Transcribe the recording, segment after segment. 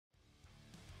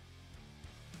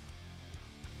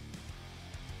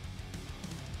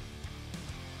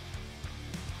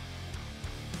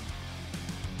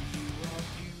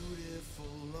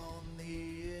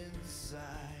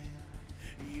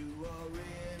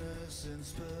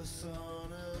demons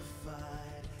personified,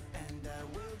 and I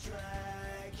will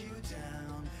drag you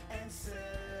down and sell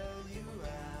you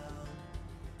out.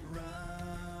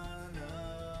 Run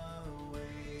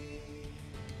away.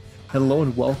 Hello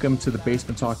and welcome to the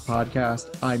Basement Talk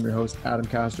podcast. I'm your host, Adam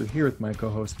Castor, here with my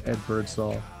co-host, Ed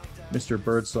Birdsall. Mr.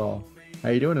 Birdsall, how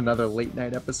you doing? Another late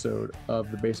night episode of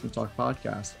the Basement Talk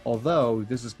podcast. Although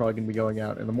this is probably going to be going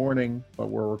out in the morning, but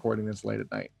we're recording this late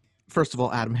at night. First of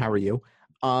all, Adam, how are you?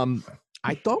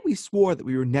 I thought we swore that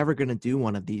we were never going to do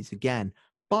one of these again,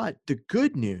 but the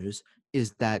good news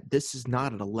is that this is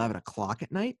not at 11 o'clock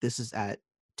at night. This is at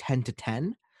 10 to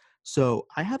 10. So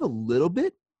I have a little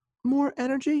bit more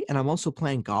energy, and I'm also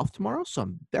playing golf tomorrow, so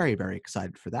I'm very, very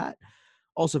excited for that.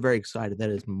 Also very excited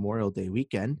that it's Memorial Day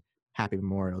weekend. Happy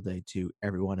Memorial Day to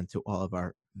everyone and to all of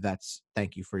our vets.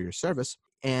 Thank you for your service.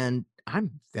 And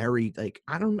I'm very,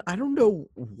 I don't know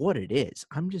what it is.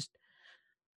 I'm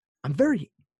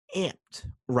very amped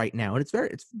right now, and it's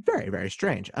very, very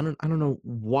strange. I don't know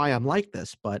why I'm like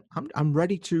this, but I'm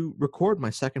ready to record my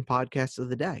second podcast of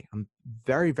the day. I'm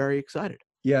very, very excited.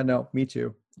 Yeah, no, me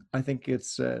too. I think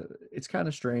it's kind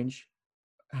of strange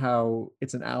how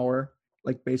it's an hour.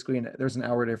 Like basically, there's an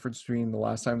hour difference between the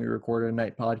last time we recorded a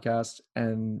night podcast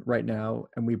and right now,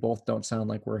 and we both don't sound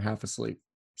like we're half asleep.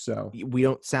 So We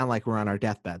don't sound like we're on our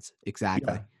deathbeds.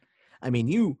 Exactly. Yeah. I mean,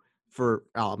 I'm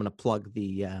going to plug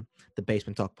the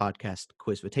Basement Talk podcast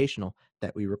Quizvitational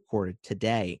that we recorded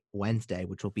today, Wednesday,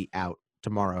 which will be out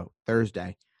tomorrow,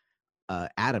 Thursday.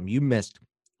 Adam, you missed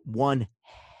one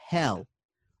hell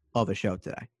of a show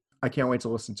today. I can't wait to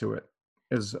listen to it,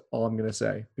 is all I'm going to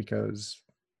say, because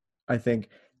I think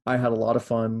I had a lot of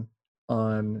fun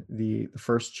on the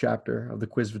first chapter of the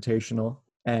Quizvitational,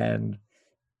 and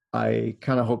I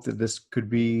kind of hope that this could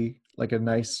be like a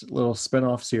nice little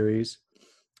spin-off series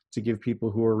to give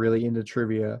people who are really into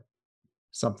trivia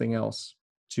something else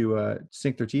to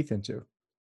sink their teeth into.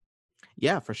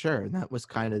 Yeah, for sure. And that was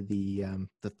kind of the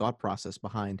thought process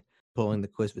behind pulling the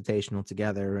Quizvitational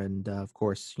together. And of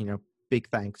course, big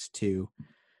thanks to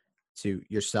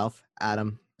yourself,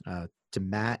 Adam, to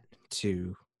Matt,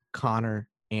 to Connor,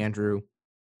 Andrew,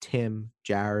 Tim,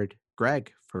 Jared,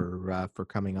 Greg for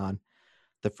coming on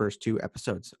the first two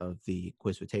episodes of the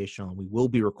Quizvitational. We will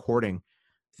be recording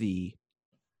the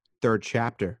third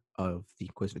chapter of the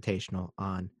Quizvitational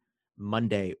on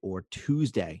Monday or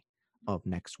Tuesday of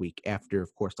next week after,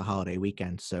 of course, the holiday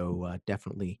weekend. So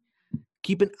definitely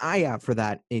keep an eye out for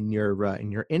that in your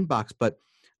inbox. But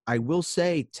I will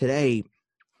say today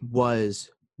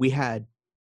we had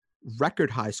record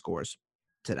high scores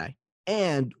today,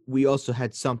 and we also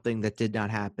had something that did not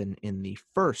happen in the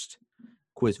first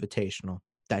Quizvitational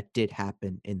that did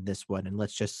happen in this one. And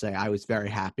let's just say I was very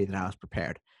happy that I was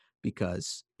prepared,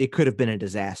 because it could have been a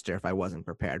disaster if I wasn't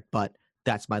prepared. But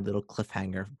that's my little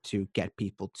cliffhanger to get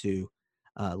people to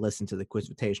listen to the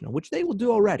Quizvitational, which they will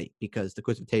do already, because the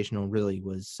Quizvitational really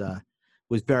was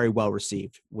very well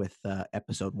received with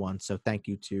episode 1. So thank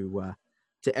you to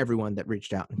everyone that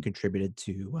reached out and contributed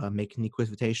to making the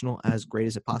Quizvitational as great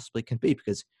as it possibly can be,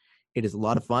 because it is a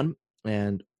lot of fun,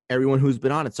 and everyone who's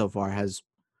been on it so far has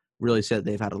really said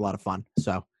they've had a lot of fun.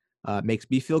 So it makes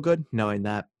me feel good knowing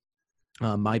that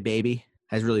my baby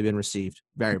has really been received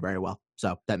very, very well.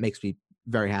 So that makes me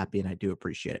very happy, and I do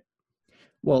appreciate it.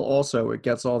 Well, also it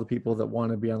gets all the people that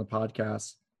want to be on the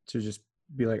podcast to just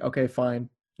be like, okay, fine,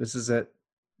 this is it.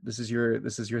 This is your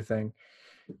thing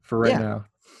for right now.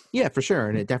 Yeah, for sure.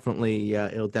 And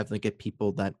it'll definitely get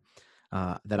people that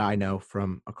I know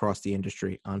from across the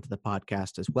industry onto the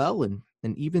podcast as well. And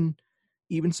even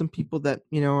some people that,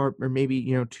 are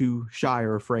maybe, too shy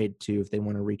or afraid to, if they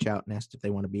want to reach out and ask if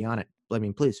they want to be on it. I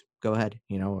mean, please go ahead.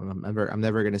 I'm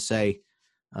never going to say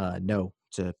no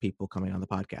to people coming on the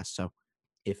podcast. So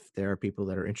if there are people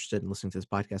that are interested in listening to this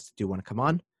podcast that do want to come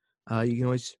on, you can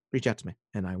always reach out to me,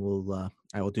 and I will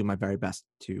do my very best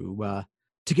to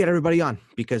get everybody on,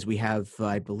 because we have,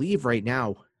 I believe right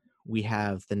now, we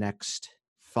have the next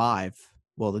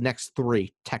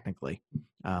 3 technically,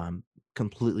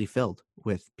 completely filled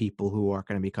with people who are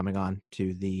going to be coming on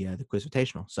to the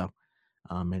Quizvitational. So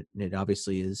it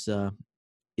obviously is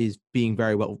being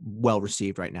very well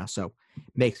received right now. So it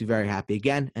makes me very happy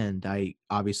again, and I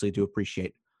obviously do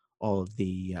appreciate all of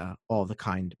the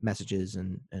kind messages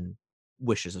and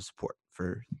wishes of support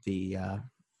for the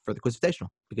Quizvitational,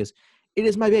 because it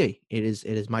is my baby. It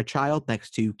is my child,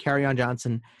 next to Kerryon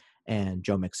Johnson and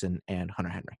Joe Mixon and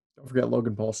Hunter Henry. Don't forget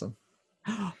Logan Paulson.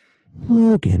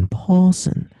 Logan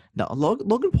Paulson. No,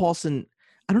 Logan Paulson.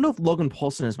 I don't know if Logan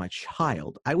Paulson is my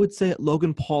child. I would say that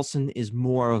Logan Paulson is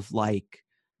more of like,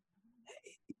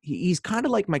 he's kind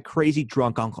of like my crazy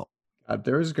drunk uncle.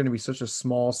 There is going to be such a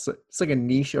it's like a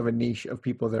niche of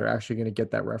people that are actually going to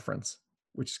get that reference,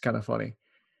 which is kind of funny.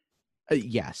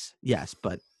 Yes,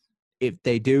 but if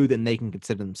they do, then they can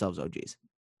consider themselves OGs.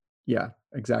 Yeah,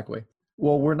 exactly.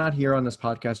 Well, we're not here on this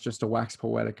podcast just to wax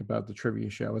poetic about the trivia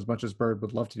show, as much as Bird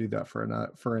would love to do that for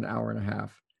an hour and a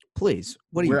half. Please,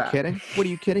 what are you We're at- kidding? What are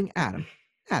you kidding, Adam?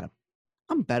 Adam,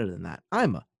 I'm better than that.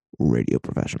 I'm a radio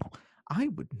professional. I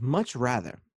would much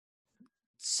rather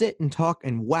sit and talk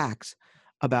and wax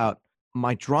about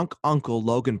my drunk uncle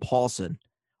Logan Paulson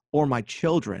or my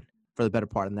children for the better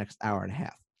part of the next hour and a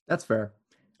half. That's fair.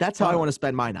 That's how I want to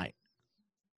spend my night.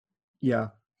 Yeah.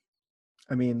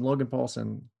 I mean, Logan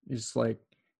Paulson is like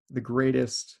the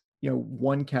greatest,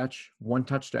 one catch, one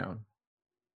touchdown.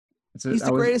 He's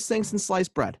the greatest thing since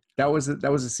sliced bread. That was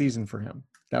a season for him.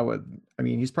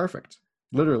 He's perfect.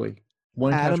 Literally.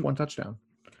 One catch, one touchdown.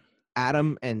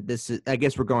 Adam, and this is, I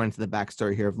guess we're going into the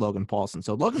backstory here of Logan Paulson.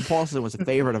 So Logan Paulson was a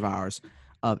favorite of ours,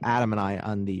 of Adam and I,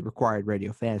 on the Required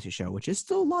Radio Fantasy Show, which is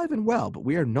still alive and well, but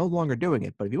we are no longer doing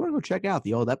it. But if you want to go check out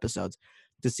the old episodes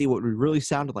to see what we really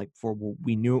sounded like before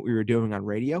we knew what we were doing on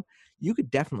radio, you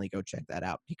could definitely go check that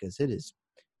out because it's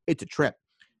a trip.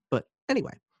 But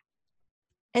anyway,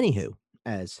 anywho,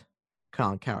 as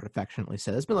Colin Coward affectionately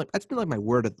said, that's been like my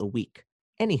word of the week.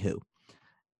 Anywho,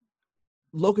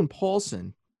 Logan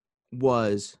Paulson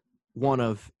was one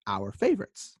of our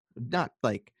favorites. Not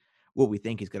like what we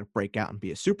think he's going to break out and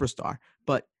be a superstar,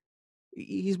 but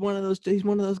he's one of those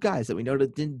guys that we know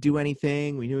that didn't do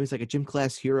anything. We knew he's like a gym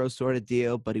class hero sort of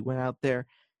deal, but he went out there,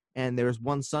 and there was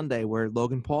one Sunday where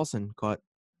Logan Paulson caught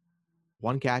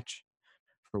one catch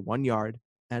for 1 yard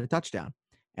and a touchdown.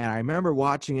 And I remember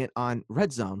watching it on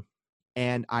Red Zone,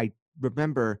 and I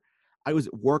remember I was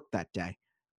at work that day.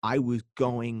 I was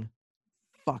going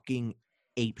fucking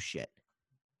ape shit.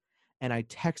 And I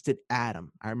texted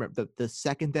Adam. I remember the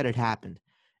second that it happened,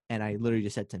 and I literally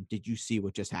just said to him, "Did you see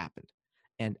what just happened?"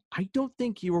 And I don't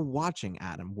think you were watching,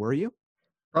 Adam. Were you?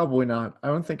 Probably not. I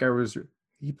don't think I was.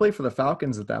 He played for the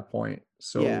Falcons at that point,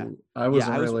 so Yeah. I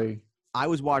wasn't really. I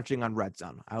was watching on Red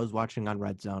Zone.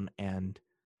 And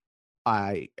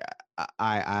I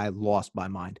lost my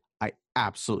mind. I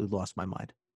absolutely lost my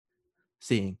mind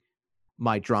seeing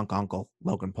my drunk uncle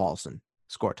Logan Paulson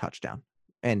score a touchdown,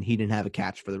 and he didn't have a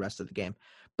catch for the rest of the game.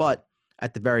 But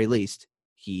at the very least,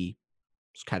 he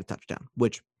had a touchdown,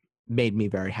 which made me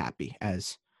very happy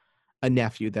as a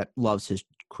nephew that loves his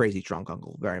crazy drunk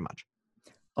uncle very much.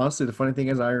 Honestly, the funny thing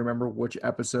is, I remember which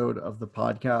episode of the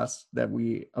podcast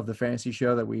of the fantasy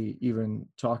show that we even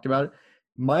talked about it.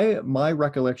 My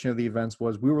recollection of the events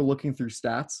was we were looking through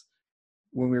stats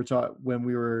when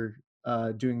we were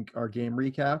doing our game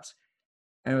recaps,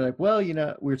 and we're like, well,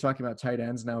 we were talking about tight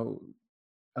ends, now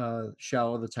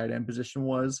shallow the tight end position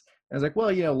was. And I was like,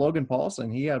 well, Logan Paulson,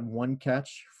 he had one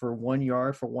catch for 1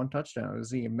 yard for one touchdown. It was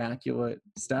the immaculate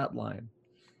stat line.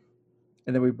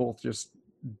 And then we both just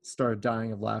started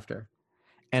dying of laughter.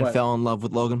 And fell in love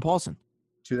with Logan Paulson.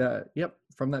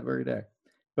 From that very day.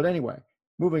 But anyway,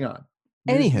 moving on.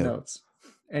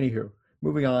 Anywho,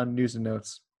 moving on, news and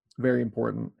notes. Very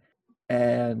important.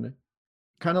 And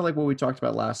kind of like what we talked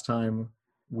about last time,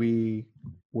 we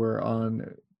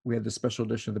had the special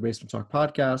edition of the Basement Talk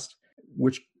podcast,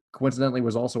 which coincidentally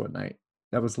was also at night.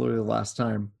 That was literally the last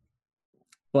time.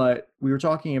 But we were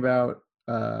talking about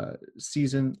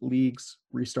season leagues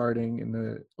restarting in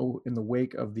the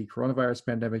wake of the coronavirus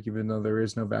pandemic, even though there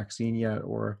is no vaccine yet,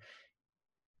 or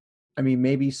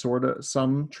maybe sort of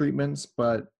some treatments,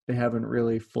 but they haven't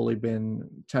really fully been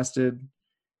tested.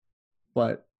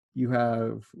 But we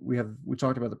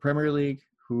talked about the Premier League,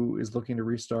 who is looking to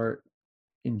restart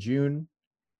in June,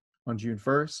 on June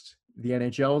 1st. The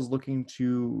NHL is looking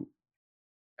to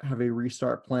have a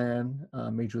restart plan.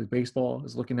 Major League Baseball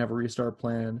is looking to have a restart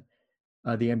plan.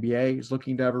 The NBA is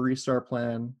looking to have a restart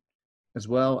plan as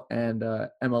well, and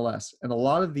MLS. And a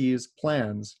lot of these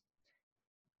plans,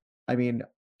 I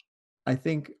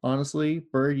think, honestly,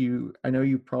 Bird, I know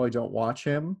you probably don't watch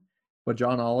him, but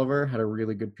John Oliver had a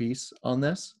really good piece on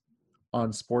this,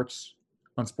 on sports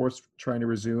trying to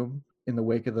resume in the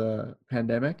wake of the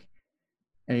pandemic.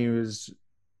 And he was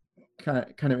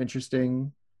kind of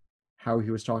interesting how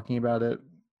he was talking about it,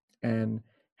 and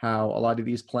how a lot of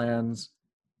these plans,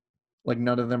 like,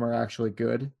 none of them are actually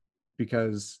good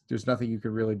because there's nothing you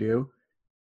could really do.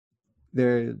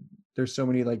 There's so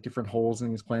many like different holes in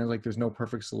these plans, like there's no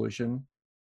perfect solution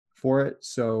for it.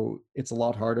 So it's a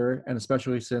lot harder. And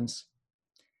especially since,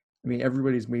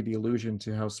 everybody's made the allusion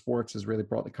to how sports has really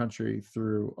brought the country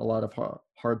through a lot of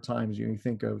hard times. You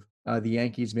think of the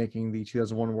Yankees making the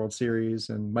 2001 World Series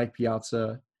and Mike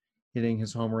Piazza hitting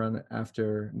his home run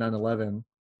after 9/11.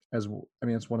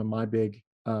 it's one of my big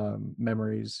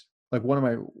memories. Like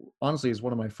honestly, is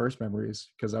one of my first memories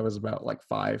because I was about like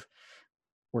 5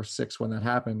 or 6 when that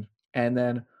happened. And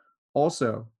then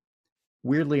also,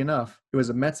 weirdly enough, it was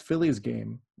a Mets Phillies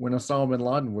game when Osama bin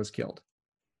Laden was killed.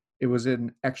 It was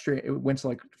in extra. It went to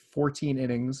like 14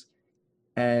 innings,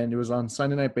 and it was on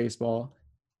Sunday Night Baseball.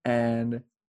 And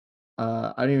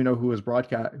I don't even know who was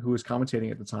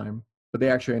commentating at the time, but they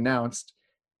actually announced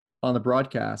on the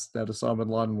broadcast that Osama bin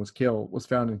Laden was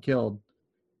found and killed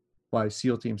by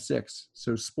SEAL Team 6.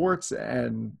 So sports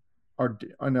and our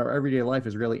everyday life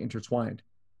is really intertwined,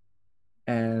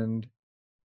 and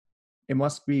it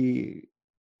must be.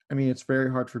 I mean, it's very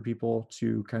hard for people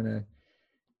to kind of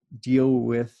deal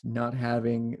with not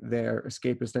having their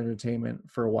escapist entertainment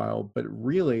for a while, but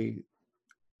really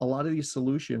a lot of these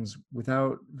solutions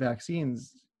without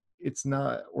vaccines, it's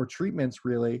not, or treatments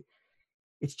really,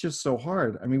 it's just so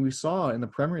hard. I mean, we saw in the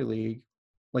Premier League,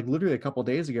 like literally a couple of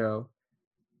days ago,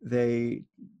 they,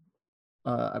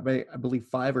 I believe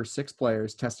 5 or 6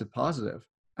 players tested positive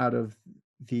out of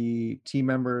the team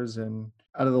members and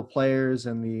out of the players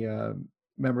and the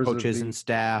members of Coaches the and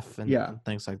staff and, yeah, and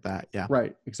things like that. Yeah.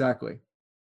 right, exactly.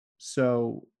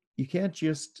 So you can't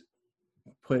just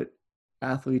put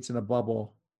athletes in a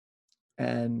bubble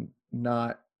and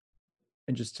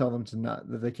just tell them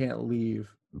that they can't leave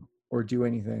or do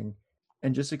anything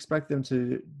and just expect them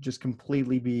to just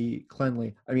completely be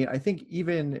cleanly. I mean, I think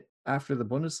even after the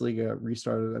Bundesliga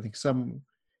restarted, I think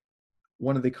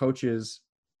one of the coaches,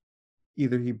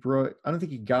 either I don't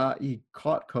think he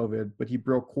caught COVID, but he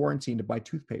broke quarantine to buy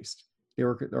toothpaste.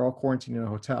 They're all quarantined in a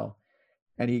hotel,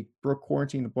 and he broke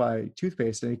quarantine to buy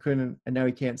toothpaste, and now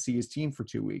he can't see his team for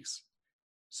 2 weeks.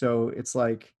 So it's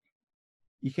like,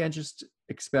 you can't just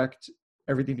expect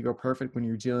everything to go perfect when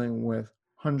you're dealing with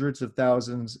hundreds of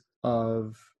thousands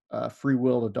of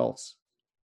free-willed adults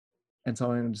and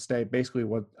telling them to stay basically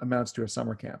what amounts to a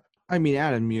summer camp. I mean,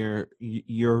 Adam,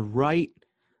 you're right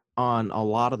on a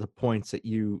lot of the points that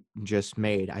you just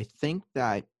made. I think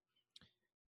that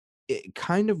it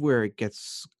kind of where it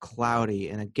gets cloudy,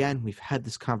 and again, we've had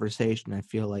this conversation, I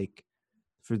feel like,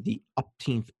 for the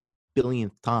upteenth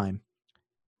billionth time,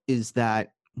 is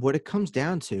that what it comes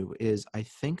down to is I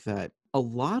think that a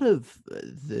lot of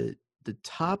the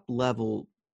top level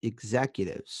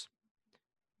executives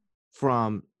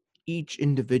from each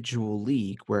individual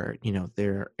league where,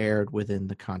 they're aired within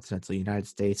the continental United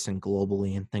States and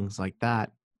globally and things like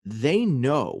that, they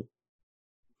know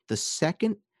the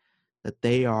second that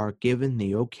they are given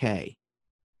the okay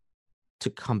to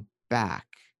come back,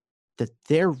 that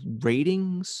their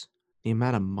ratings, the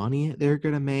amount of money they're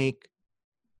going to make,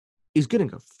 is going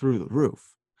to go through the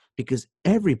roof because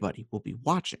everybody will be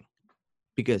watching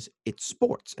because it's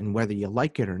sports. And whether you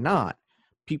like it or not,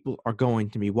 people are going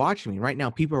to be watching. Right now,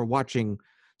 people are watching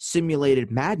simulated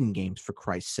Madden games, for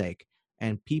Christ's sake,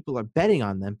 and people are betting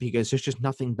on them because there's just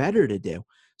nothing better to do.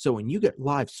 So when you get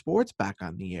live sports back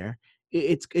on the air,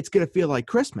 it's going to feel like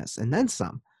Christmas and then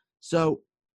some. So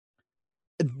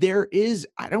there is,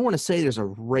 I don't want to say there's a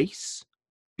race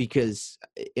because,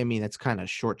 I mean, that's kind of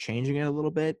shortchanging it a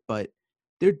little bit, but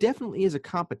there definitely is a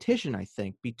competition, I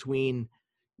think, between,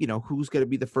 who's going to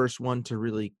be the first one to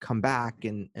really come back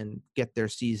and get their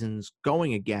seasons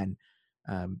going again.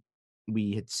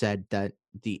 We had said that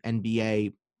the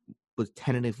NBA was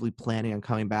tentatively planning on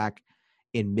coming back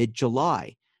in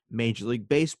mid-July. Major League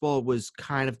Baseball was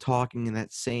kind of talking in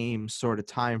that same sort of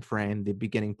time frame, the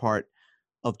beginning part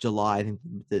of July. I think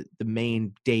the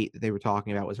main date that they were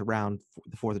talking about was around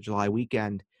the 4th of July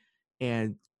weekend.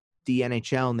 And the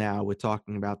NHL now, we're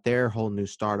talking about their whole new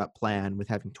startup plan with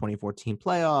having 2014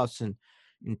 playoffs and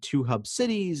in 2 hub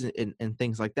cities and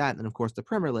things like that. And then, of course, the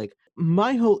Premier League.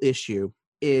 My whole issue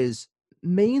is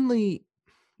mainly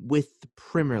with the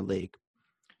Premier League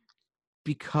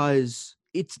because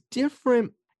it's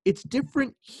different. It's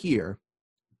different here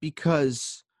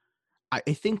because I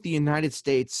think the United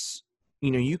States,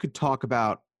 you could talk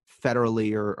about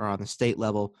federally or on the state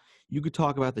level, you could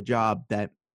talk about the job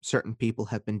that certain people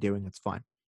have been doing. It's fine.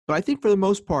 But I think for the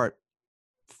most part,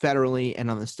 federally and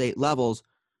on the state levels,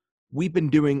 we've been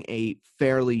doing a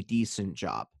fairly decent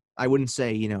job. I wouldn't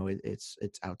say, it's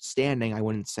outstanding. I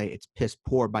wouldn't say it's piss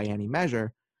poor by any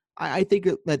measure. I think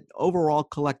that overall,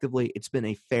 collectively, it's been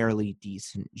a fairly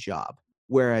decent job.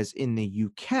 Whereas in the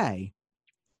UK,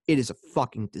 it is a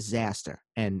fucking disaster.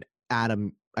 And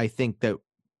Adam, I think that,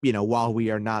 while we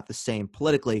are not the same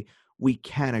politically, we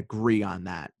can agree on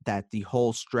that the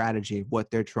whole strategy of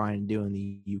what they're trying to do in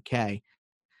the UK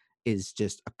is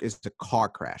a car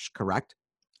crash, correct?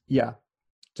 Yeah,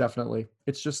 definitely.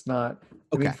 It's just not.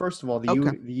 I mean, Okay. first of all,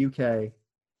 Okay. the UK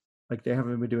like they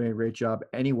haven't been doing a great job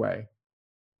anyway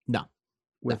No.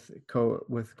 with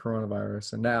with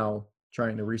coronavirus, and now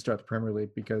trying to restart the Premier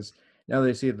League because now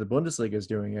they see that the Bundesliga is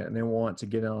doing it and they want to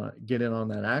get in on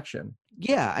that action.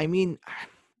 Yeah, I mean,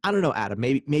 I don't know, Adam.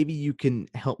 Maybe you can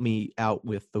help me out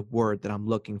with the word that I'm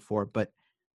looking for. But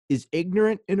is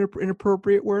ignorant an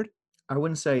inappropriate word? I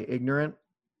wouldn't say ignorant.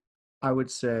 I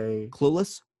would say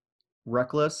Clueless,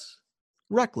 reckless.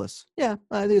 reckless. Yeah,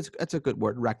 I think that's a good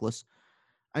word. Reckless.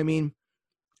 I mean,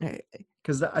 eh,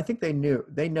 Because I think they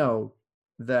know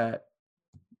that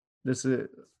this is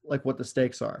like what the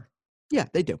stakes are. yeah,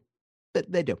 they do.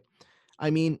 They do. I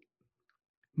mean,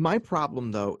 my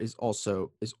problem though is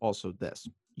also this.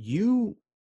 You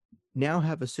now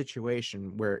have a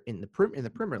situation where in the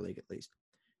Premier League at least,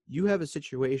 you have a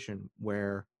situation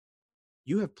where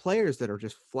you have players that are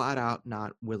just flat out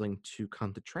not willing to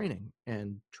come to training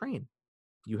and train.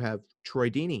 You have Troy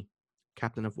Deeney,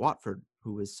 captain of Watford,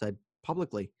 who has said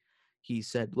publicly, he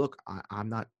said, look, I'm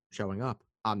not showing up.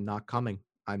 I'm not coming.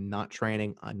 I'm not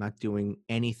training. I'm not doing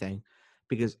anything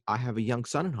because I have a young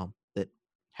son at home that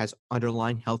has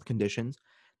underlying health conditions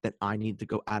that I need to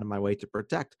go out of my way to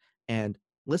protect. And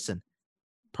listen,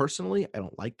 personally, I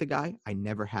don't like the guy. I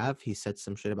never have. He said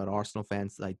some shit about Arsenal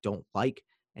fans that I don't like,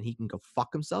 and he can go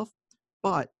fuck himself.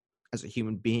 But as a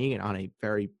human being and on a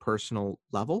very personal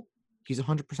level, he's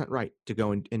 100% right to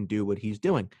go and do what he's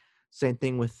doing. Same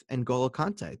thing with N'Golo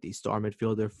Kante, the star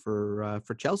midfielder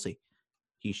for Chelsea.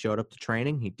 He showed up to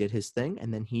training, he did his thing,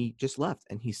 and then he just left.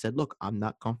 And he said, "Look, I'm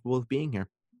not comfortable with being here,"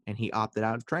 and he opted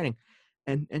out of training.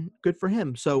 And good for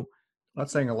him. So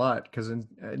That's saying a lot because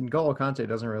N'Golo Kante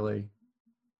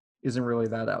isn't really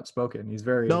that outspoken. He's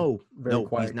very no,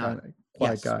 quiet, he's not.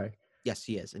 quiet Yes. guy. Yes,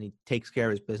 he is, and he takes care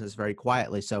of his business very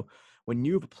quietly. So when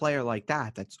you have a player like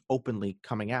that that's openly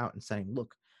coming out and saying,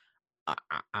 "Look,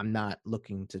 I'm not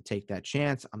looking to take that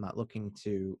chance. I'm not looking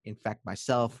to infect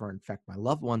myself or infect my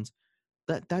loved ones,"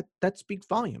 that speaks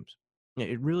volumes.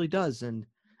 It really does. And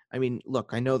I mean,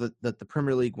 look, I know that the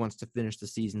Premier League wants to finish the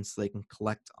season so they can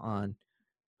collect on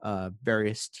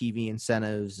various TV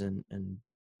incentives and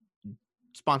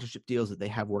sponsorship deals that they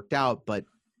have worked out, but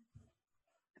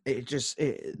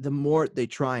the more they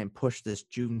try and push this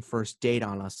June 1st date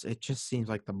on us, it just seems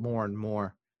like the more and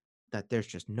more that there's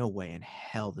just no way in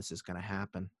hell this is going to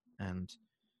happen. And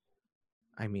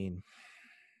I mean,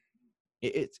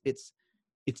 it's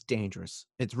dangerous.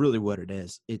 It's really what it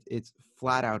is. It's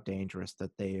flat out dangerous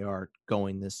that they are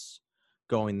going this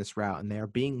route and they are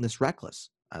being this reckless.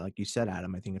 Like you said,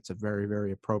 Adam, I think it's a very,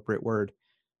 very appropriate word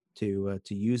to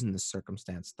use in this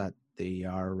circumstance, that they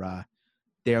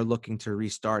are looking to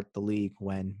restart the league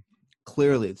when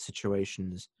clearly the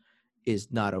situation is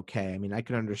not okay. I mean, I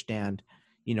can understand,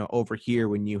 over here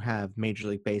when you have Major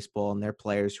League Baseball and their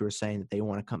players who are saying that they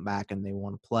want to come back and they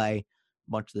want to play,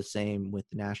 much the same with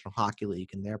the National Hockey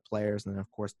League and their players, and then of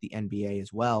course the NBA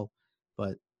as well.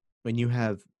 But when you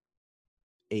have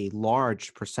a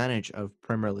large percentage of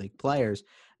Premier League players,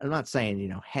 I'm not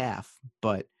saying, half,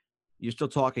 but you're still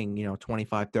talking,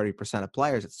 25, 30% of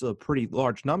players. It's still a pretty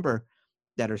large number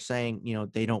that are saying,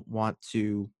 they don't want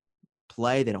to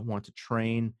play. They don't want to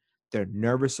train. They're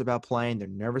nervous about playing. They're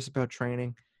nervous about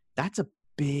training. That's a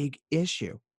big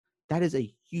issue. That is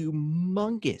a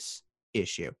humongous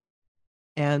issue.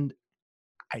 And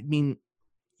I mean,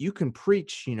 you can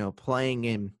preach, playing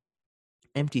in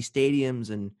empty stadiums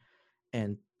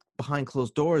and behind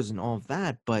closed doors and all of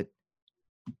that, but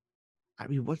I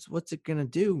mean, what's it gonna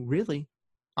do, really?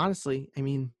 Honestly, I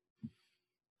mean,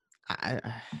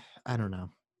 I don't know.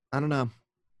 I don't know.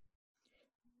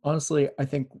 Honestly, I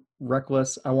think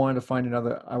reckless. I wanted to find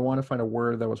a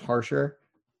word that was harsher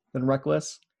than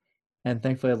reckless, and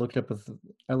thankfully I looked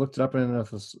it up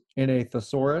in a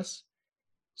thesaurus.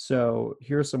 So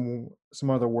here's some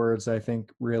other words that I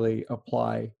think really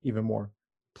apply even more.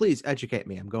 Please educate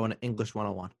me. I'm going to English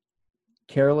 101.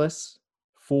 Careless,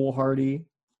 foolhardy,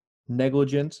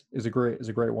 negligent is a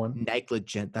great one.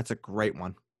 Negligent. That's a great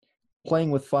one.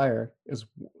 Playing with fire is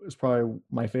probably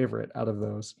my favorite out of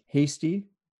those. Hasty,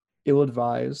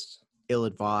 ill-advised,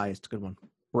 Ill-advised. Good one.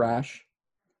 brash,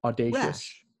 audacious,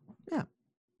 Rash. Yeah.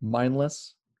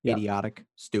 mindless, yeah, Idiotic.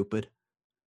 Stupid.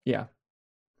 yeah,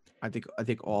 I think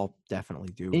all definitely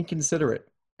do. inconsiderate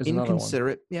is another one.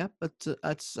 Inconsiderate. Yeah, but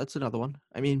that's another one.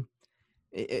 I mean,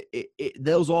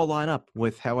 those all line up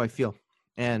with how I feel.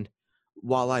 And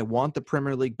while I want the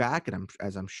Premier League back, and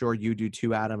as I'm sure you do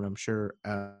too, Adam, and I'm sure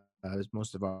as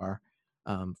most of our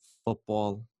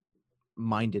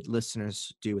football-minded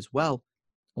listeners do as well.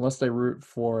 Unless they root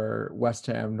for West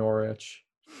Ham, Norwich,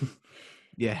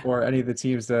 Yeah. or any of the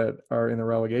teams that are in the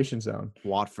relegation zone.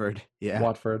 Watford. Yeah.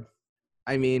 Watford.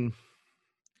 I mean,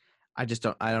 I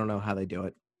don't know how they do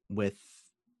it with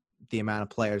the amount of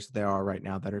players there are right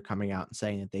now that are coming out and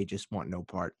saying that they just want no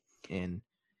part in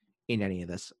any of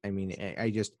this. I mean, I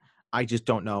just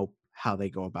don't know how they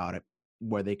go about it,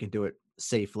 where they can do it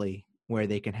safely, where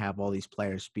they can have all these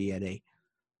players be at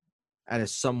a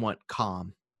somewhat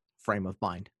calm frame of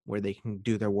mind, where they can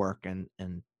do their work and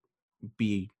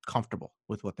be comfortable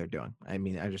with what they're doing. I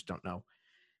mean, I just don't know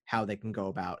how they can go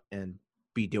about and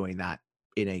be doing that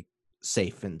in a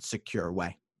safe and secure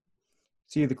way.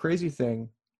 See, the crazy thing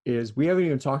is we haven't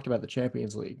even talked about the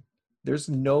Champions League. There's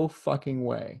no fucking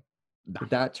way No,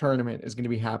 that tournament is going to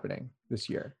be happening this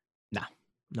year.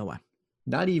 no way.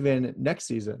 Not even next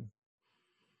season.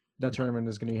 That tournament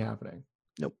is going to be happening.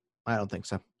 Nope, I don't think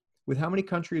so. With how many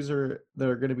countries that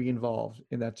are going to be involved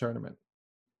in that tournament,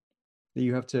 that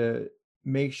you have to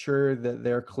make sure that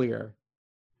they're clear.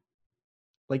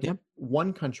 Like Yep.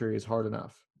 one country is hard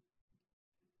enough.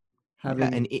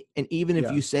 Yeah, and even if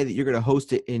yeah. you say that you're going to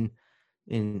host it in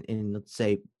let's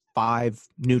say 5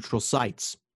 neutral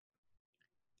sites,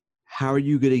 how are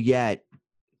you going to get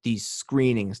these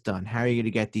screenings done? How are you going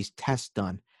to get these tests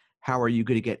done? How are you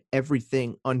going to get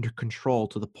everything under control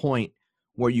to the point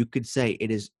where you could say it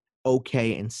is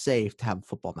okay and safe to have a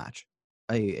football match?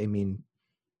 I mean,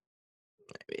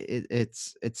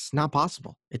 it's not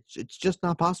possible. It's just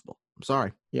not possible. I'm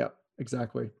sorry. Yeah,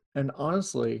 exactly. And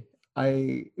honestly,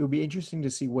 it would be interesting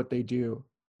to see what they do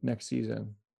next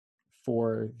season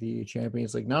for the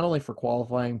Champions League, not only for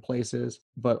qualifying places,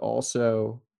 but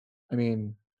also, I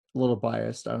mean, a little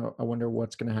biased. I wonder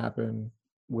what's going to happen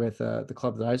with the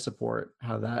club that I support,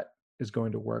 how that is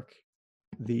going to work,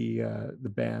 the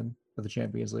ban of the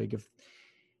Champions League. If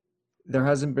there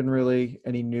hasn't been really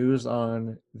any news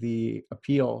on the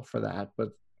appeal for that,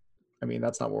 but I mean,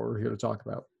 that's not what we're here to talk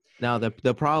about. Now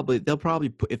they'll probably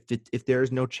put, if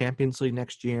there's no Champions League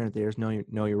next year, and there's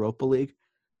no Europa League,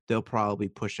 they'll probably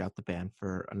push out the ban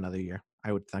for another year,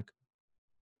 I would think.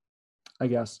 I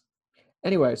guess.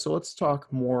 Anyway, so let's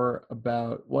talk more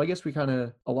about, well, I guess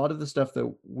a lot of the stuff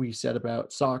that we said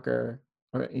about soccer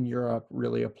in Europe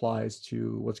really applies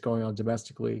to what's going on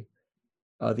domestically.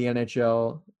 The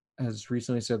NHL has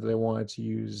recently said that they wanted to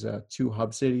use 2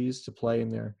 hub cities to play in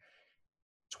their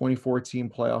 2014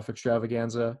 playoff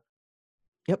extravaganza.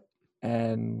 Yep.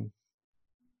 And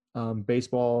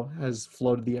baseball has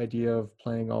floated the idea of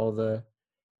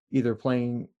either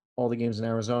playing all the games in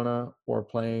Arizona or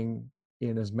playing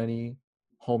in as many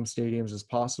home stadiums as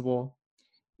possible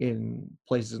in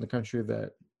places in the country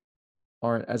that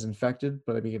aren't as infected.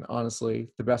 But I mean, honestly,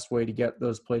 the best way to get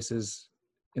those places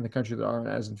in the country that aren't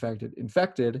as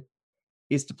infected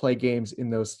is to play games in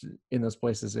those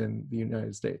places in the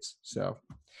United States. So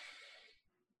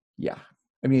yeah,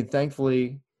 I mean,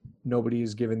 thankfully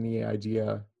nobody's given the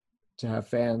idea to have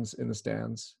fans in the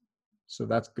stands, so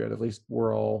that's good. At least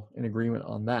we're all in agreement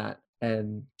on that,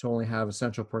 and to only have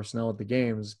essential personnel at the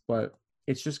games. But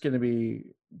it's just going to be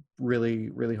really,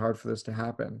 really hard for this to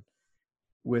happen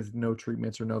with no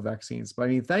treatments or no vaccines. But I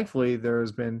mean, thankfully there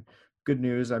has been good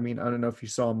news. I mean, I don't know if you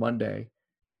saw Monday,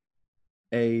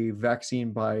 a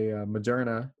vaccine by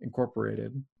Moderna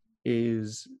Incorporated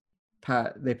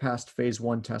they passed phase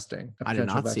 1 testing. I did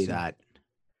not see that.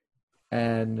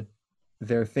 And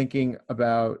they're thinking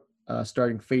about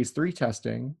starting phase 3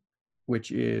 testing,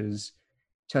 which is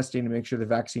testing to make sure the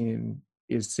vaccine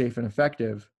is safe and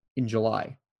effective in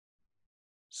July.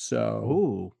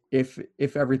 So if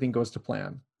everything goes to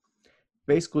plan,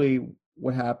 basically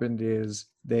what happened is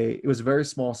it was a very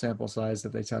small sample size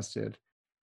that they tested.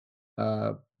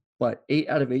 But 8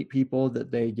 out of 8 people that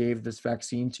they gave this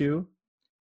vaccine to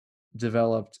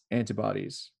developed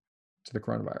antibodies to the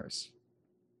coronavirus.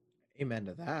 Amen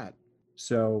to that.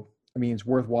 So, I mean, it's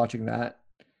worth watching that,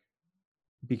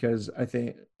 because I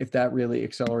think if that really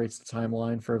accelerates the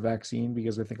timeline for a vaccine,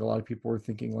 because I think a lot of people were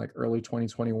thinking like early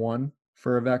 2021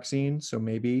 for a vaccine. So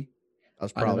maybe I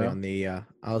was probably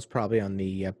on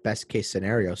the best case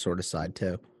scenario sort of side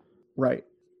too. Right.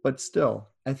 But still,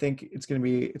 I think it's going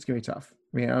to be tough.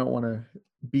 I mean, I don't want to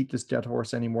beat this dead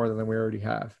horse any more than we already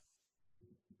have.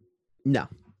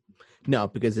 No,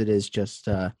 because it is just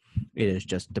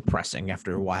depressing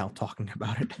after a while talking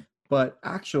about it. But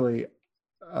actually,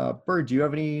 Bird, do you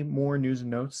have any more news and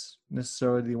notes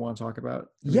necessarily that you want to talk about?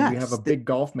 Yes. We have a big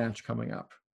golf match coming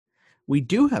up. We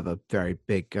do have a very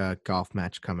big golf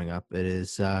match coming up. It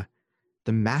is the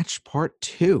match part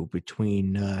 2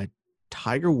 between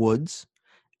Tiger Woods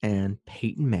and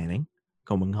Peyton Manning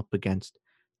going up against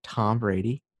Tom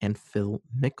Brady and Phil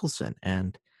Mickelson.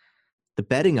 And the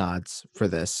betting odds for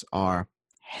this are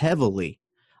heavily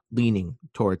leaning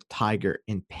toward Tiger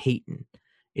and Peyton.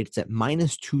 It's at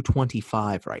minus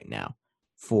 225 right now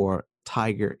for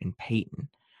Tiger and Peyton.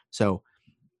 So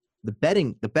the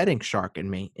betting shark in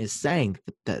me is saying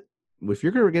that if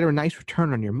you're going to get a nice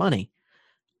return on your money,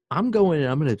 I'm going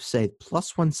to say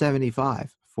plus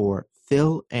 175 for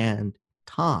Phil and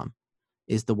Tom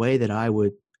is the way that I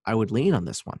would lean on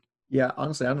this one. Yeah,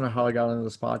 honestly, I don't know how I got into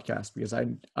this podcast because I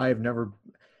have never.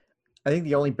 I think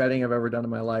the only betting I've ever done in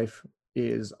my life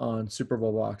is on Super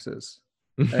Bowl boxes.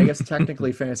 And I guess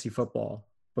technically fantasy football,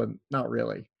 but not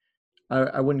really.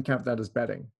 I wouldn't count that as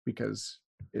betting because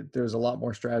there's a lot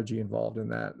more strategy involved in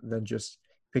that than just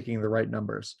picking the right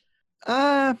numbers.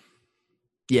 Yeah.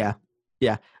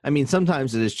 I mean,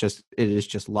 sometimes it is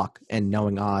just luck and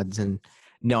knowing odds and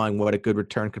knowing what a good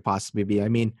return could possibly be. I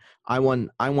mean, I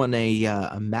won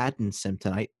a Madden sim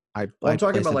tonight. Well, I'm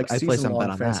talking about like I placed some bet season-long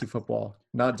on fantasy that. football,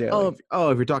 not daily. If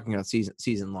you're talking about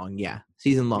season long, yeah,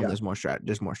 season long. Yeah.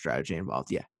 There's more strategy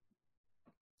involved. Yeah.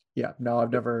 Yeah, no,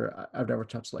 I've never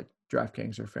touched like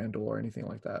DraftKings or FanDuel or anything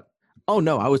like that. Oh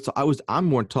no, I'm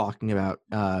more talking about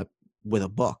with a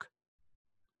book.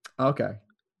 Okay.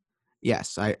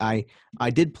 Yes, I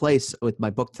did place with my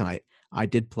book tonight. I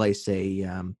did place a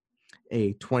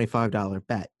 $25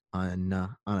 bet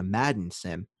on a Madden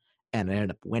sim, and I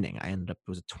ended up winning.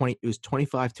 It was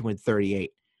 25 to win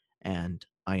 38, and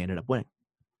I ended up winning.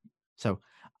 So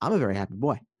I'm a very happy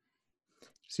boy.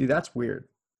 See, that's weird.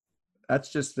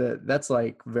 That's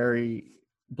like very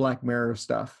Black Mirror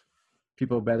stuff.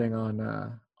 People betting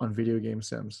on video game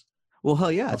sims. Well,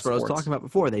 hell yeah, that's Of what I was sports. talking about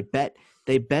before. They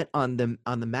bet on the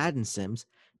Madden sims,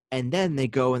 and then they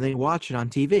go and they watch it on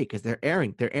TV because they're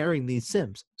airing these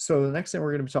sims. So the next thing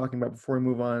we're going to be talking about before we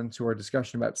move on to our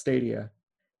discussion about Stadia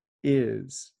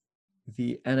is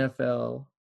the NFL,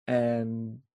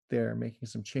 and they're making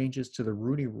some changes to the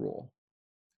Rooney Rule.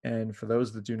 And for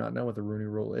those that do not know what the Rooney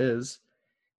Rule is,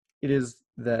 it is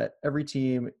that every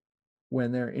team,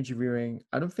 when they're interviewing,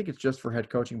 I don't think it's just for head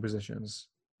coaching positions,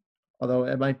 although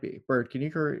it might be. Bert, can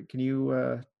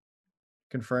you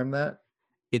confirm that?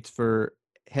 It's for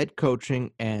head coaching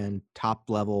and top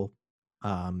level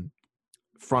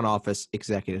front office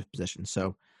executive positions.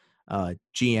 So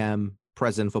GM,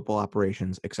 president of football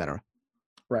operations, etc.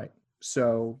 Right.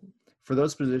 So for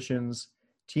those positions,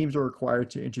 teams are required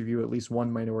to interview at least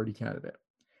one minority candidate.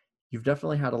 You've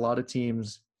definitely had a lot of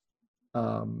teams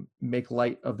make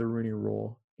light of the Rooney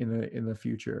Rule in the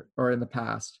future or in the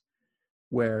past,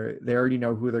 where they already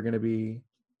know who they're going to be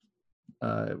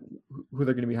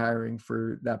hiring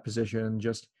for that position.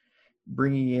 Just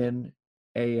bringing in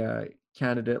a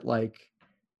candidate like,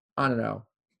 I don't know,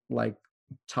 like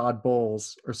Todd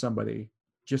Bowles or somebody,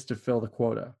 just to fill the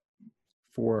quota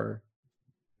for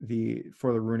the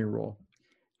Rooney Rule.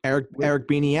 Eric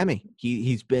Bieniemy.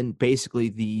 He's been basically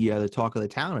the talk of the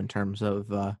town in terms of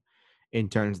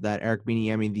that Eric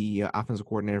Bieniemy, the offensive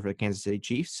coordinator for the Kansas City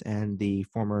Chiefs and the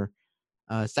former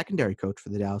secondary coach for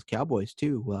the Dallas Cowboys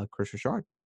too, Chris Richard.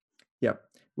 Yep,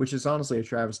 which is honestly a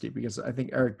travesty because I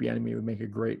think Eric Bieniemy would make a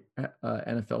great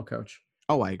NFL coach.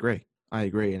 Oh, I agree.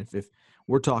 And if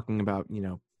we're talking about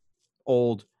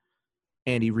old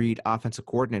Andy Reid offensive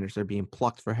coordinators that are being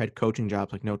plucked for head coaching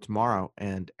jobs like no tomorrow,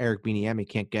 and Eric Bieniemy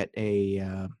can't get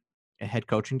a head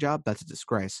coaching job, that's a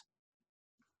disgrace.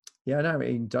 Yeah, no, I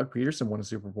mean Doug Peterson won a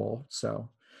Super Bowl, so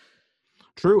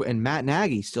true. And Matt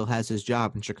Nagy still has his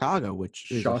job in Chicago,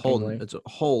 which is a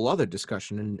whole other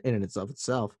discussion in and of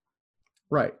itself.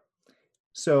 Right.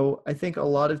 So I think a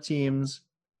lot of teams,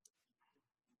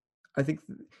 I think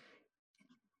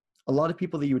a lot of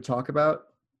people that you would talk about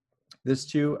this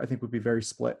to, I think would be very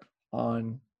split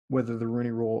on whether the Rooney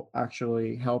Rule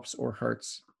actually helps or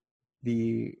hurts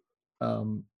the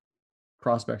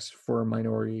prospects for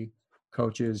minority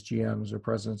coaches, GMs, or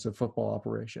presidents of football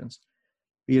operations.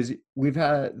 Because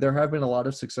there have been a lot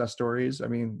of success stories. I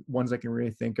mean, ones I can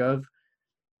really think of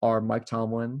are Mike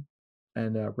Tomlin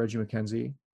and Reggie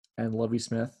McKenzie and Lovie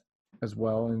Smith as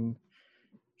well in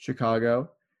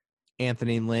Chicago.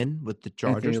 Anthony Lynn with the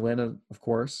Chargers. Anthony Lynn, of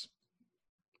course.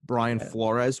 Brian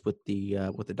Flores with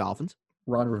the Dolphins.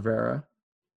 Ron Rivera.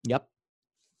 Yep.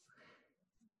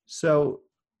 So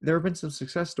there have been some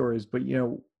success stories, but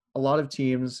a lot of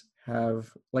teams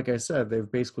have, like I said,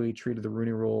 they've basically treated the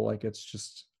Rooney Rule like it's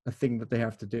just a thing that they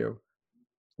have to do,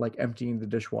 like emptying the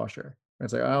dishwasher. And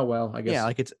it's like, oh well, I guess. Yeah,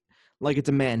 like it's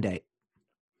a mandate.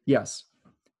 Yes,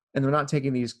 and they're not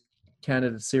taking these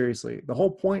candidates seriously. The whole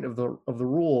point of the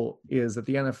rule is that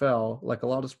the NFL, like a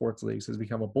lot of sports leagues, has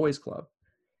become a boys' club,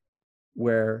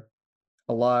 where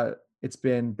it's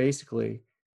been basically,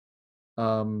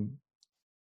 a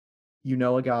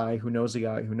guy who knows a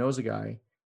guy who knows a guy,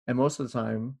 and most of the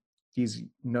time,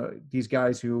 these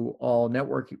guys who all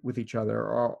network with each other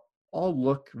are all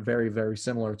look very, very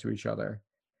similar to each other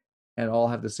and all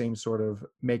have the same sort of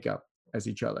makeup as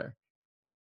each other.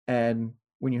 And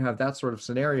when you have that sort of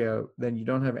scenario, then you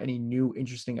don't have any new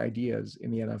interesting ideas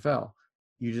in the NFL.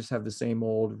 You just have the same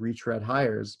old retread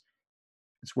hires.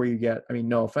 It's where you get, I mean,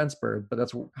 no offense, Bird, but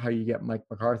that's how you get Mike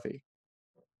McCarthy,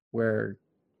 where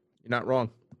You're not wrong.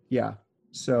 yeah.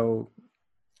 So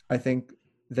I think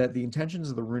that the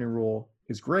intentions of the Rooney Rule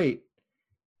is great,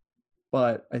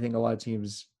 but I think a lot of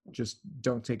teams just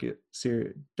don't take it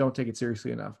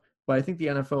seriously enough. But I think the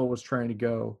NFL was trying to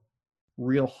go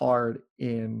real hard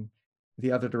in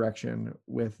the other direction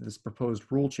with this proposed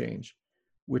rule change,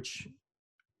 which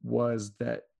was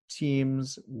that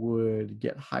teams would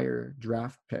get higher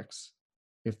draft picks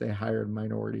if they hired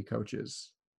minority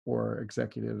coaches or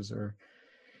executives or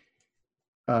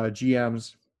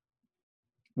GMs,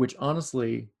 which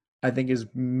honestly I think is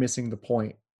missing the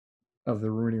point of the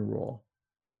Rooney Rule.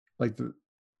 Like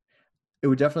it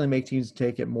would definitely make teams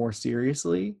take it more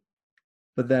seriously,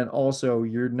 but then also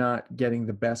you're not getting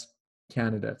the best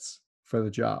candidates for the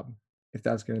job if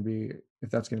that's going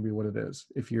to be what it is.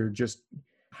 If you're just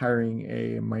hiring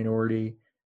a minority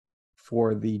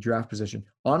for the draft position,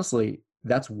 honestly,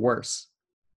 that's worse.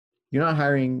 You're not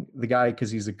hiring the guy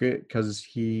because he is a good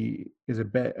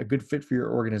fit for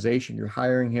your organization. You're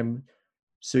hiring him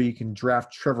so you can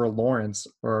draft Trevor Lawrence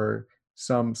or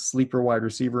some sleeper wide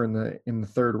receiver in the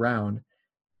third round.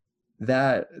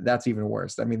 That's even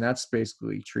worse. I mean, that's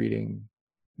basically treating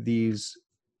these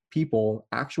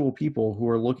actual people who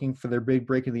are looking for their big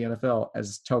break in the NFL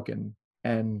as token.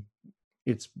 And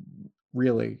it's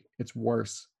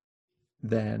worse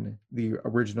than the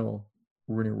original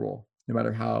Rooney Rule, no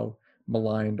matter how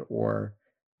maligned or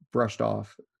brushed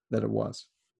off that it was.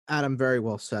 Adam, very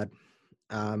well said.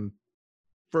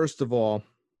 First of all,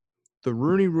 the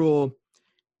Rooney Rule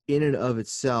in and of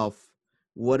itself,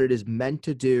 what it is meant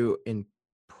to do in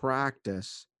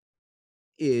practice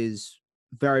is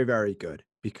very, very good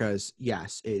because,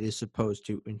 yes, it is supposed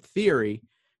to, in theory,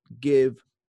 give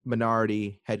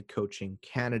minority head coaching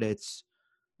candidates,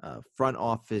 front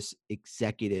office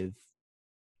executive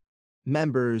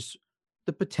members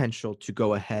the potential to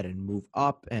go ahead and move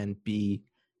up and be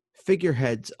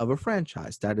figureheads of a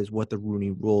franchise. That is what the Rooney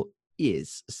Rule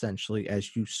is, essentially,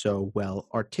 as you so well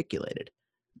articulated.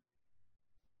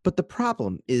 But the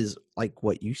problem is, like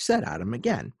what you said, Adam,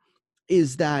 again,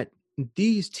 is that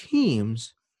these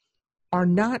teams are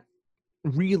not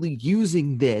really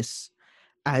using this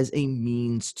as a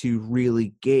means to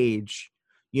really gauge,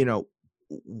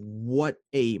 what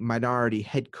a minority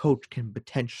head coach can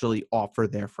potentially offer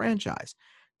their franchise.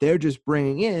 They're just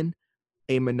bringing in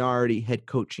a minority head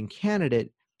coaching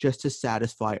candidate just to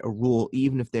satisfy a rule,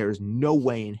 even if there is no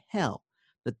way in hell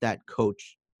that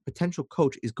potential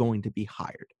coach is going to be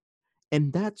hired.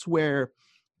 And that's where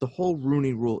the whole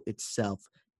Rooney Rule itself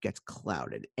gets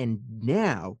clouded. And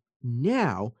now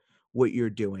what you're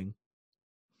doing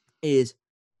is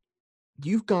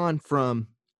you've gone from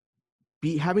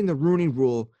having the Rooney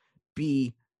Rule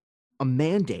be a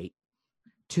mandate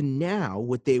to now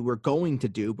what they were going to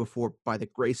do before, by the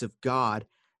grace of God,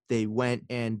 they went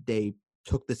and they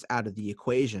took this out of the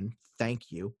equation.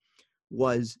 Thank you.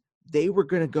 Was they were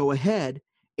going to go ahead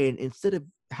and instead of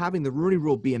having the Rooney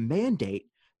Rule be a mandate,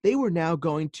 they were now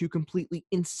going to completely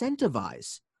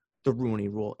incentivize the Rooney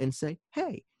Rule and say,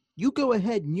 hey, you go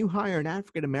ahead and you hire an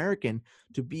African-American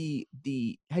to be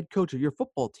the head coach of your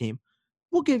football team.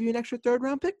 We'll give you an extra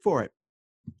third-round pick for it.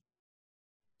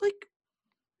 Like,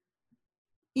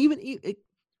 the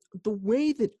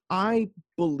way that I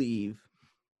believe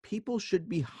people should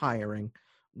be hiring,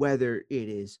 whether it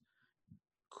is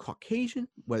Caucasian,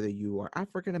 whether you are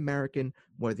African-American,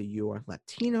 whether you are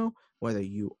Latino, whether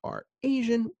you are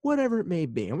Asian, whatever it may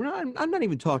be. And I'm not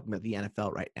even talking about the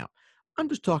NFL right now. I'm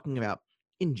just talking about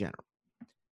in general.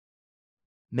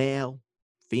 Male,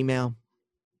 female,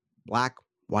 black,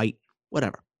 white,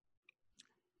 whatever.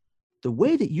 The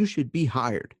way that you should be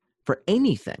hired for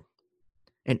anything,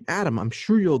 and Adam, I'm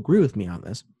sure you'll agree with me on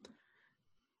this,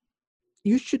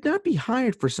 you should not be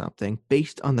hired for something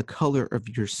based on the color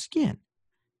of your skin.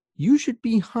 You should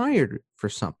be hired for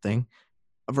something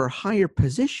of a higher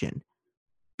position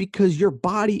because your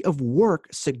body of work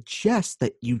suggests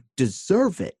that you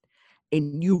deserve it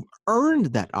and you've earned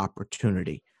that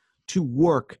opportunity to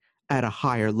work at a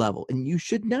higher level. And you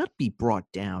should not be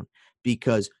brought down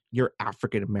because you're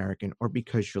African American or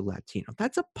because you're Latino.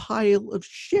 That's a pile of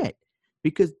shit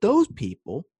because those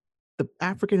people, the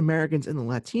African Americans and the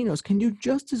Latinos, can do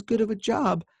just as good of a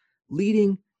job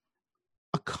leading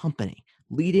a company,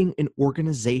 leading an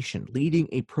organization, leading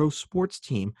a pro sports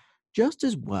team just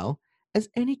as well as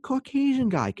any Caucasian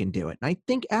guy can do it. And I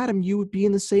think, Adam, you would be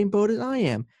in the same boat as I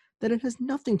am, that it has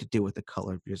nothing to do with the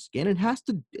color of your skin. It has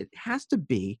to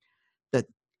be that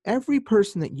every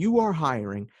person that you are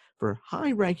hiring for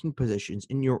high-ranking positions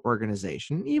in your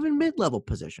organization, even mid-level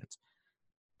positions,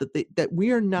 that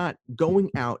we are not going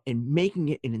out and making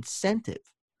it an incentive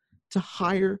to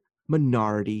hire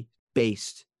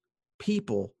minority-based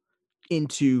people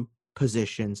into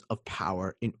positions of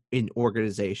power in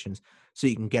organizations so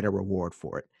you can get a reward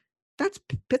for it. That's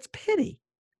pity.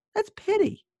 That's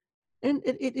pity. And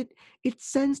it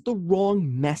sends the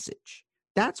wrong message.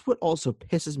 That's what also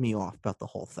pisses me off about the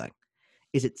whole thing,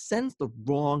 is it sends the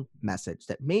wrong message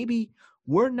that maybe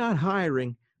we're not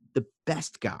hiring the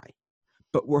best guy,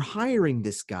 but we're hiring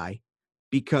this guy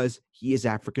because he is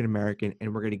African American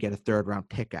and we're going to get a third round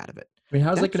pick out of it. I mean,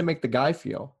 how's that That's- going to make the guy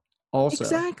feel? Also,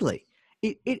 Exactly.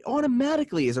 It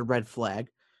automatically is a red flag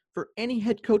for any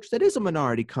head coach that is a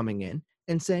minority coming in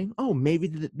and saying, "Oh, maybe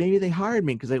they hired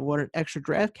me because they wanted extra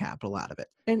draft capital out of it."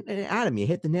 And Adam, you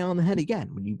hit the nail on the head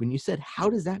again when you said, "How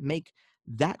does that make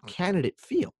that candidate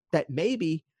feel?" That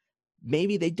maybe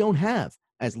they don't have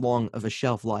as long of a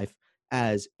shelf life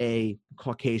as a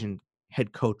Caucasian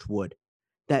head coach would.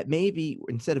 That maybe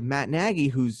instead of Matt Nagy,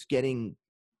 who's getting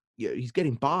he's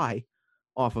getting by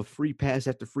off of free pass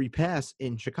after free pass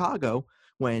in Chicago,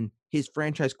 when his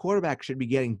franchise quarterback should be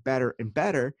getting better and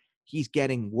better, he's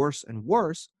getting worse and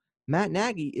worse. Matt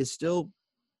Nagy is still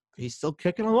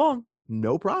kicking along,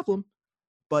 no problem.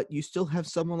 But you still have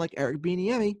someone like Eric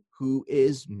Bieniemy, who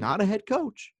is not a head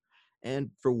coach.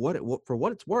 And for what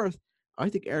it's worth, I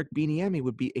think Eric Bieniemy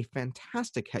would be a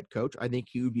fantastic head coach. I think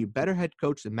he would be a better head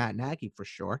coach than Matt Nagy for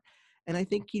sure. And I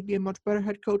think he'd be a much better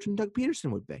head coach than Doug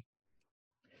Peterson would be.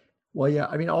 well, yeah.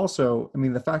 I mean, also, I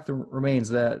mean, the fact that remains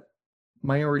that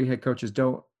minority head coaches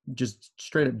don't just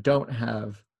straight up don't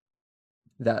have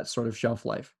that sort of shelf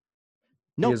life.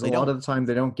 No, Because a they lot don't. of the time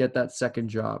they don't get that second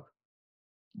job.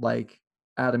 Like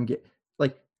Adam Gay,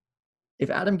 like if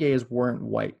Adam Gaze weren't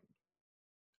white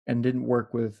and didn't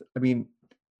work with, I mean,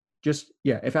 just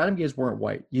yeah, if Adam Gaze weren't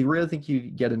white, you really think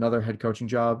you'd get another head coaching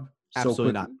job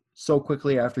Absolutely not. so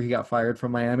quickly after he got fired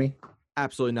from Miami?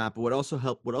 Absolutely not. But what also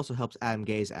helps Adam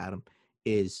Gase, Adam,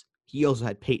 is he also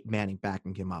had Peyton Manning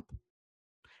backing him up.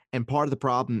 And part of the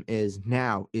problem is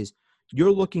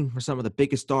you're looking for some of the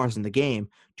biggest stars in the game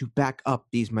to back up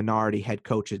these minority head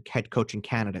coaching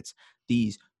candidates,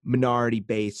 these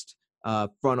minority-based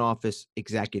front office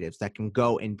executives that can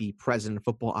go and be president of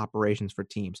football operations for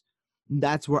teams.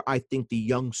 That's where I think the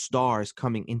young stars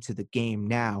coming into the game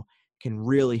now can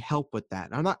really help with that.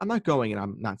 I'm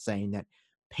not saying that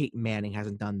Peyton Manning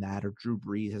hasn't done that, or Drew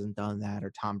Brees hasn't done that,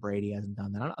 or Tom Brady hasn't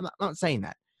done that. I'm not saying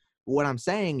that. But what I'm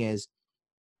saying is,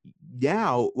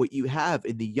 now what you have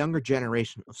in the younger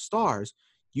generation of stars,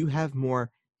 you have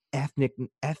more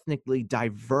ethnically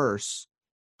diverse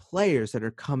players that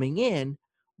are coming in,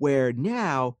 where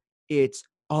now it's,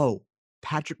 oh,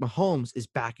 Patrick Mahomes is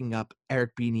backing up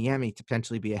Eric Bieniemy to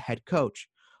potentially be a head coach.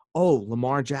 Oh,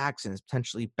 Lamar Jackson is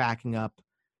potentially backing up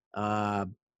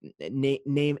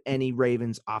name any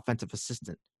Ravens offensive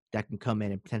assistant that can come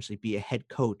in and potentially be a head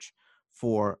coach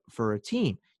for a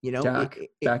team. You know, Dak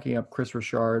backing up Chris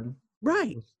Richard.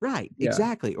 right, Yeah.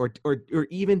 exactly. Or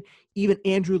even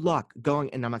Andrew Luck going,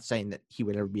 and I'm not saying that he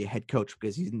would ever be a head coach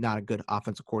because he's not a good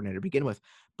offensive coordinator to begin with,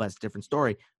 but it's a different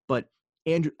story. But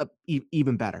Andrew,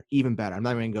 even better. I'm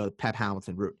not even going to go the Pep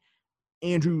Hamilton route.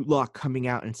 Andrew Luck coming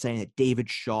out and saying that David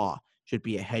Shaw should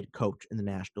be a head coach in the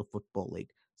National Football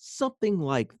League. Something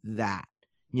like that,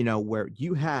 you know, where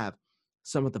you have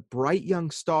some of the bright young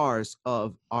stars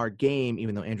of our game,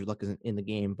 even though Andrew Luck isn't in the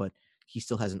game, but he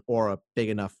still has an aura big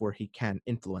enough where he can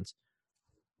influence,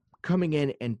 coming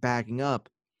in and backing up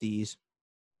these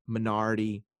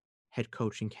minority head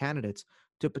coaching candidates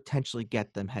to potentially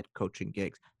get them head coaching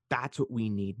gigs. That's what we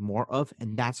need more of,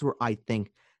 and that's where I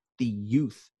think the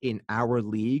youth in our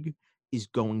league is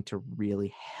going to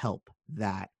really help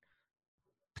that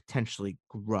potentially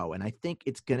grow. And I think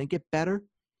it's going to get better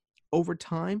over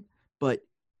time, but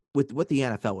with what the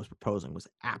NFL was proposing was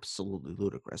absolutely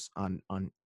ludicrous on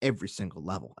every single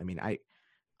level. I mean, I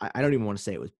don't even want to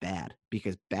say it was bad,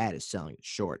 because bad is selling it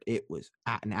short. It was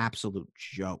an absolute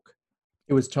joke.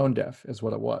 It was tone deaf, is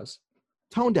what it was.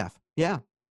 Tone deaf. Yeah.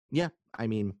 I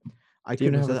mean, I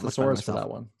Didn't couldn't have have said a that much by thesaurus for myself.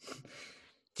 that one.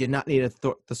 Did not need a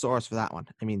thesaurus for that one.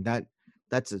 I mean,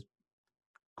 that's as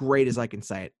great as I can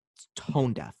say it. It's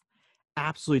tone deaf.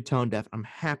 Absolutely tone deaf. I'm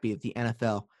happy that the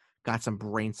NFL got some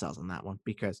brain cells on that one,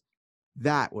 because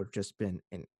that would have just been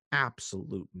an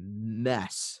absolute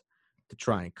mess to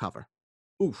try and cover.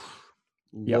 Oof,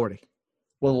 Yep. lordy.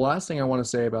 Well, the last thing I want to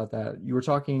say about that, you were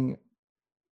talking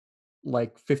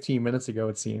like 15 minutes ago,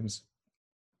 it seems,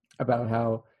 about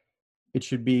how it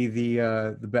should be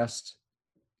the best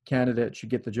candidate should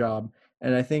get the job,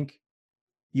 and I think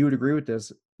you would agree with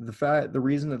this. The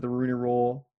reason that the Rooney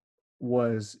Rule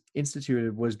was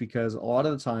instituted was because a lot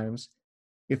of the times,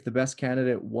 if the best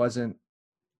candidate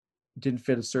didn't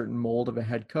fit a certain mold of a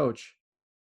head coach,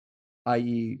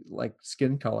 i.e., like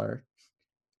skin color,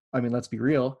 I mean, let's be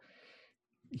real,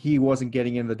 he wasn't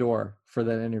getting in the door for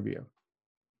that interview,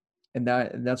 and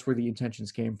that's where the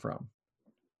intentions came from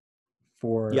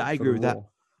Yeah, I for agree the with that.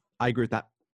 rule. I agree with that.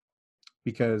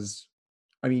 Because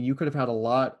I mean, you could have had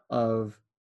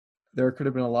there could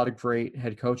have been a lot of great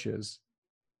head coaches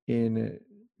in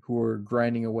who were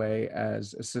grinding away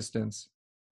as assistants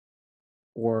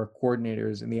or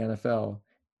coordinators in the NFL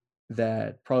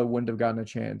that probably wouldn't have gotten a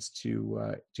chance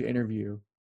to interview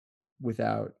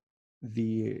without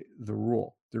the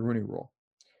rule, the Rooney Rule.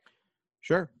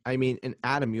 Sure. I mean, and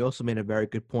Adam, you also made a very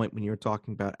good point when you were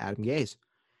talking about Adam Gase,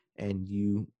 and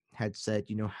you had said,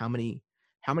 how many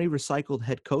recycled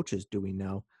head coaches do we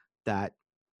know that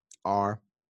are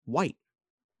white?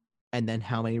 And then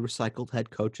how many recycled head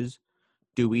coaches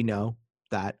do we know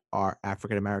that are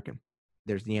African American?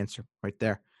 There's the answer right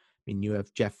there. I mean, you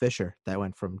have Jeff Fisher that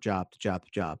went from job to job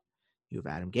to job. You have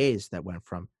Adam Gase that went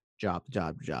from job to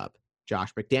job to job.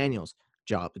 Josh McDaniels,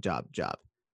 job to job to job.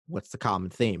 What's the common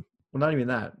theme? Well, not even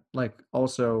that. Like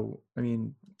also, I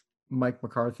mean, Mike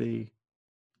McCarthy,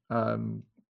 um,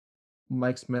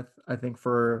 Mike Smith, I think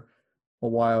for a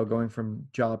while going from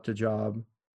job to job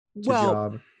to Well,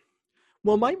 job.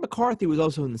 Well, Mike McCarthy was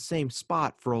also in the same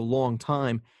spot for a long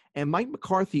time, and Mike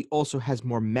McCarthy also has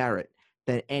more merit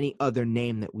than any other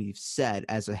name that we've said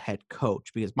as a head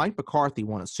coach because Mike McCarthy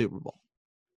won a Super Bowl.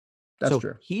 That's So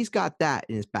true. he's got that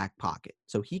in his back pocket.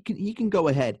 So he can go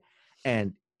ahead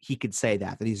and he could say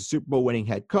that he's a Super Bowl winning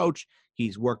head coach.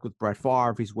 He's worked with Brett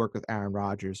Favre. He's worked with Aaron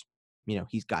Rodgers.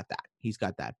 He's got that. He's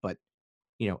got that. But,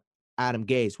 Adam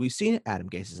Gase, we've seen Adam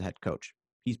Gase as a head coach.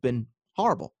 He's been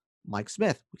horrible. Mike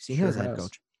Smith, we've seen him as a head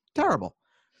coach. Terrible.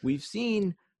 We've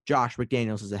seen Josh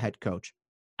McDaniels as a head coach.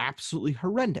 Absolutely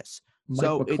horrendous. Mike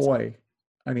McCoy.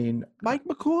 I mean, Mike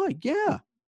McCoy, yeah.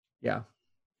 Yeah.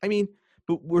 I mean,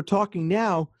 but we're talking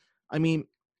now. I mean,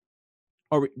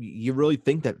 you really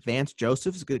think that Vance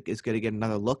Joseph is going to get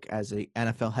another look as a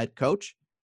NFL head coach?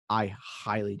 I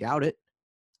highly doubt it.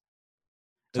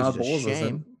 Todd Bowles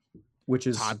isn't. Which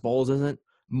is Todd Bowles isn't.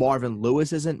 Marvin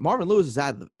Lewis isn't. Marvin Lewis is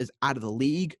out of the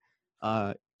league.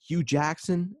 Hugh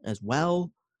Jackson as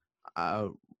well.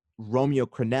 Romeo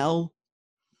Crennel.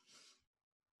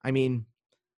 I mean,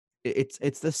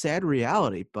 it's the sad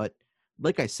reality. But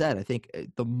like I said, I think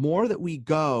the more that we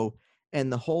go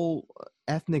and the whole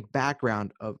ethnic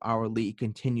background of our league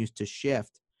continues to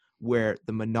shift, where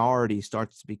the minority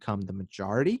starts to become the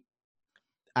majority,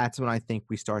 that's when I think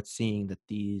we start seeing that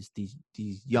these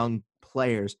young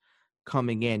players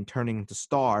coming in, turning into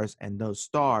stars, and those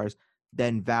stars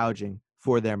then vouching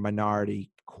for their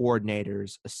minority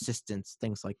coordinators, assistants,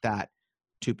 things like that,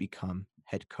 to become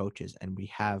head coaches. And we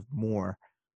have more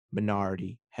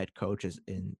minority head coaches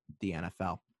in the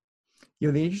NFL.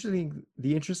 The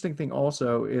interesting thing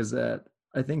also is that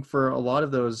I think for a lot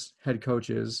of those head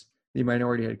coaches, the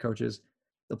minority head coaches,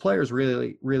 the players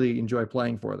really, really enjoy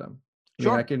playing for them.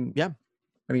 Sure.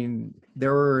 I mean,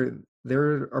 there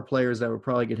are players that would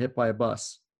probably get hit by a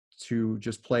bus to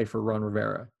just play for Ron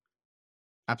Rivera.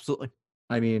 Absolutely.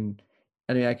 I mean,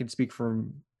 I can speak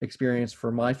from experience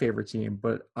for my favorite team,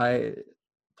 but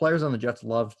players on the Jets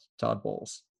loved Todd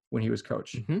Bowles when he was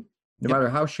coach, no matter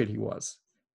how shit he was.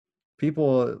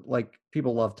 People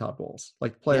love Todd Bowles.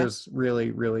 Like players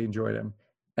really, really enjoyed him,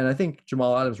 and I think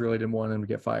Jamal Adams really didn't want him to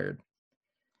get fired.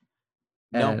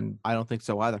 No, I don't think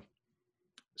so either.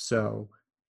 So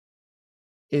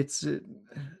it's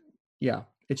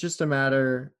just a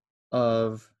matter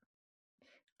of,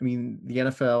 I mean, the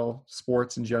NFL,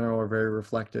 sports in general are very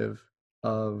reflective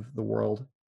of the world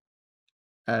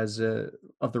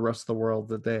of the rest of the world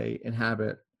that they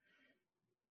inhabit.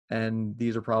 And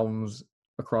these are problems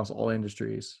across all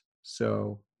industries.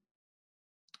 So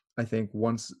I think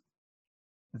once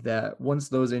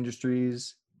those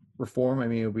industries reform, I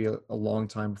mean, it'll be a long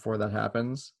time before that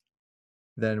happens,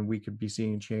 then we could be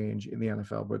seeing change in the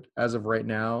NFL. But as of right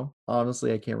now,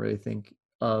 honestly, I can't really think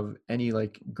of any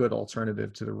like good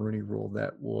alternative to the Rooney Rule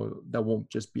that won't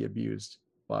just be abused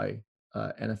by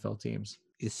NFL teams.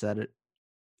 You said it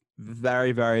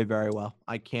very, very, very well.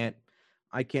 I can't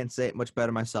say it much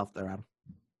better myself there, Adam.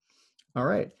 All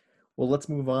right. Well, let's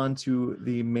move on to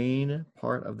the main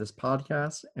part of this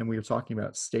podcast, and we are talking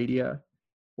about stadia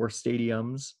or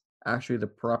stadiums. Actually, the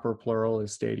proper plural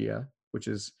is stadia, which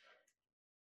is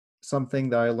something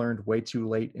that I learned way too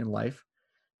late in life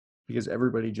because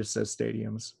everybody just says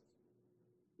stadiums,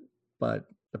 but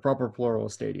the proper plural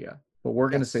is stadia. But we're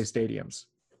going to say Yes. stadiums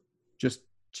just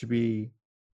to be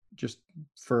just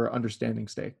for understanding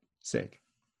sake.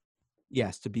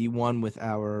 Yes, to be one with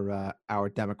our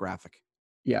demographic.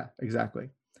 Yeah, exactly.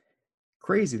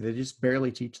 Crazy. They just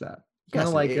barely teach that. Kind of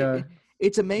Yes, like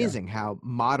it's yeah, amazing how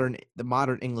the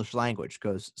modern English language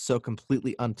goes so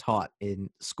completely untaught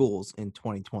in schools in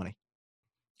 2020.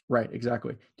 right,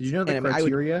 exactly. Did you know that And I mean, I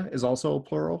would criteria is also a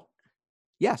plural?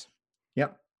 yes,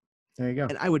 Yep. There you go.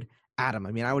 and I would Adam.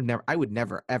 I mean, I would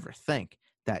never ever think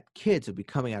that kids would be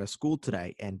coming out of school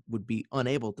today and would be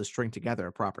unable to string together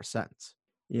a proper sentence.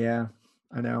 Yeah,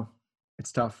 I know.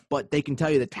 It's tough. But they can tell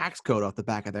you the tax code off the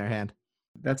back of their hand.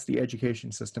 That's the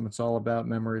education system. It's all about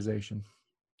memorization.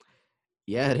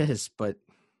 Yeah, it is. But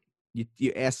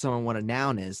you ask someone what a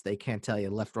noun is, they can't tell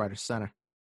you left, right, or center.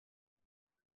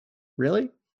 Really?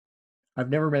 I've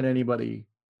never met anybody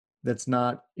that's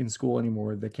not in school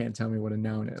anymore that can't tell me what a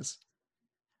noun is.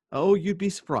 Oh, you'd be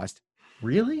surprised.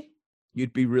 Really?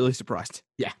 You'd be really surprised.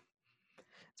 Yeah,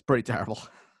 it's pretty terrible.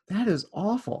 That is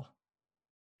awful.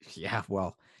 Yeah,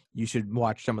 well, you should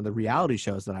watch some of the reality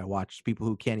shows that I watched. People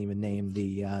who can't even name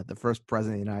the first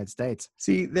president of the United States.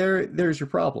 See, there's your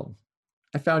problem.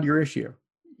 I found your issue.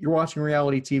 You're watching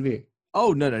reality TV.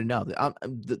 Oh no!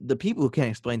 The people who can't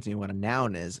explain to me what a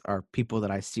noun is are people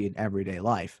that I see in everyday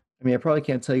life. I mean, I probably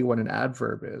can't tell you what an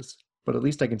adverb is, but at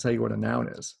least I can tell you what a noun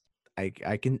is. I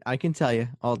can tell you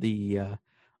all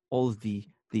of the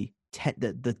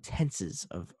tenses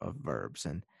of verbs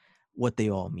and what they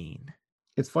all mean.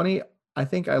 It's funny. I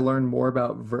think I learned more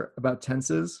about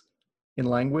tenses in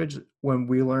language when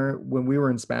we were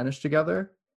in Spanish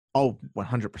together Oh,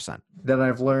 100%. than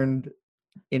I've learned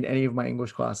in any of my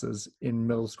English classes in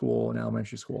middle school and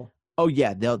elementary school. Oh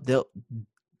yeah,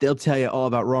 they'll tell you all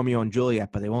about Romeo and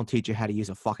Juliet, but they won't teach you how to use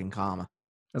a fucking comma.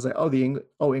 I was like,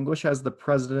 oh, English has the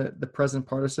present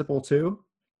participle too.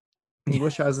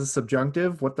 English has the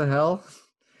subjunctive. What the hell?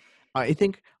 I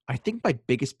think my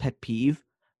biggest pet peeve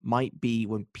might be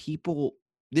when people,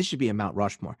 this should be a Mount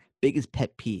Rushmore, biggest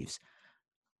pet peeves,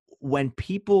 when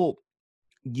people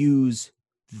use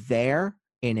there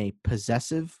in a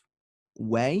possessive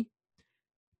way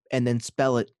and then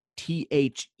spell it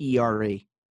THERE.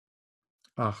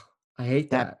 Ugh, I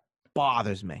hate That that.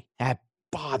 bothers me. That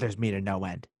bothers me to no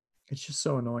end. It's just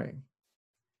so annoying.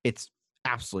 It's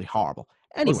absolutely horrible.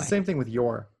 Well, it's the Anyway, same thing with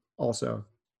your also.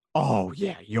 oh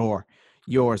yeah,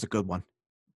 yours a good one.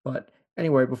 But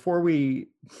anyway, before we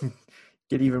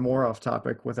get even more off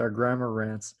topic with our grammar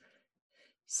rants,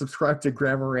 subscribe to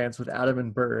Grammar Rants with Adam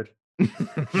and Bird,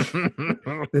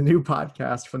 the new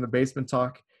podcast from the Basement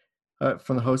Talk,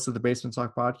 from the hosts of the Basement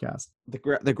Talk podcast.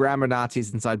 The grammar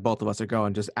Nazis inside both of us are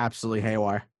going just absolutely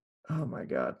haywire. Oh my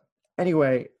god.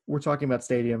 Anyway, we're talking about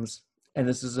stadiums, and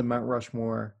this is a Mount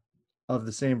Rushmore of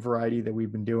the same variety that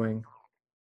we've been doing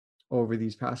over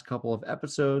these past couple of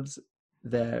episodes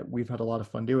that we've had a lot of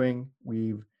fun doing.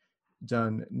 We've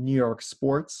done New York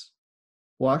sports.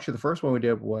 Well, actually, the first one we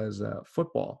did was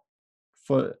football,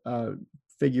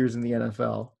 figures in the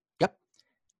NFL. Yep.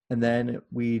 And then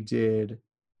we did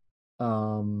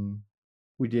New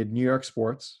York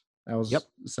sports. That was Yep.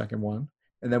 the second one.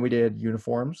 And then we did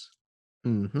uniforms.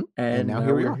 Mm-hmm. And now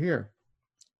here we we're are. here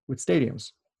with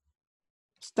stadiums.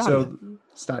 Stadia. So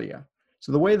Stadia.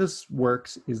 So the way this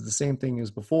works is the same thing as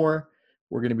before.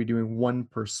 We're going to be doing one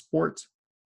per sport.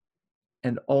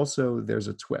 And also there's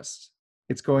a twist.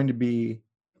 It's going to be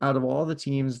out of all the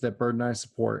teams that Bird and I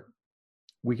support,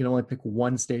 we can only pick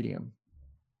one stadium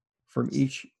from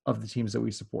each of the teams that we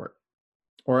support.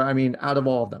 Or I mean, out of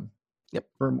all of them. Yep.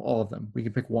 From all of them, we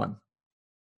can pick one.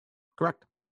 Correct.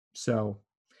 So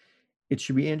it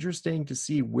should be interesting to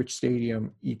see which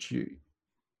stadium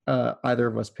either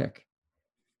of us pick.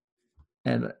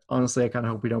 And honestly, I kind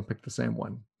of hope we don't pick the same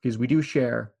one because we do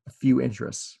share a few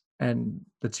interests. And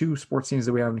the two sports teams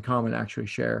that we have in common actually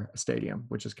share a stadium,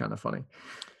 which is kind of funny.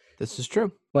 This is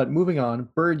true. But moving on,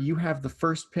 Bird, you have the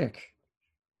first pick.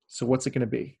 So what's it going to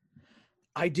be?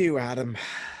 I do, Adam.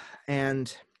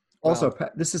 And Also,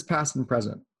 this is past and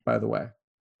present, by the way.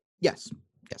 yes.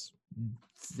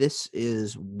 This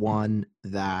is one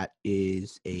that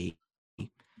is a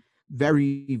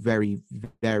very, very,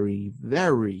 very,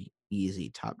 very easy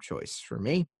top choice for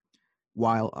me.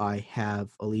 While I have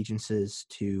allegiances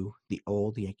to the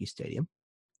old Yankee Stadium,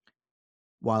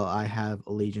 while I have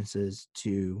allegiances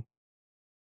to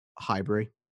Highbury,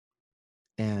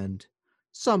 and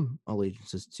some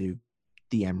allegiances to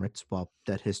the Emirates, while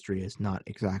that history is not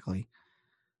exactly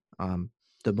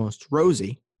the most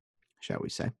rosy, shall we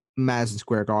say. Madison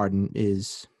Square Garden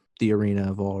is the arena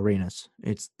of all arenas.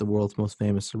 It's the world's most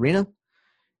famous arena.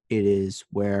 It is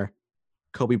where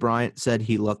Kobe Bryant said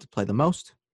he loved to play the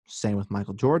most. Same with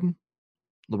Michael Jordan.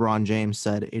 LeBron James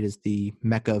said it is the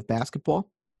mecca of basketball.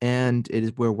 And it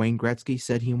is where Wayne Gretzky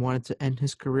said he wanted to end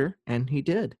his career, and he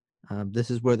did.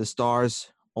 This is where the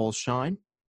stars all shine,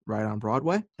 right on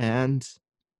Broadway. And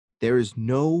there is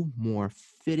no more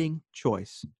fitting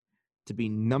choice to be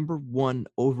number 1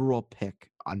 overall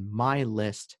pick on my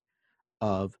list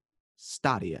of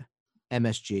Stadia,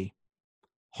 MSG,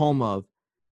 home of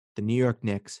the New York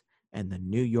Knicks and the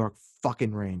New York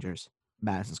fucking Rangers,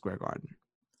 Madison Square Garden.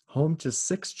 Home to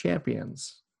 6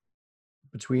 champions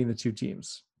between the two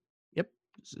teams. Yep,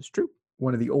 this is true.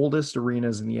 One of the oldest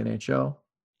arenas in the NHL.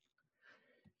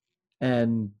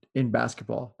 And in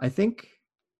basketball, I think,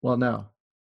 well, no.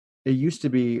 It used to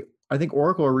be, I think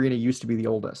Oracle Arena used to be the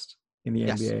oldest in the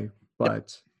Yes. NBA,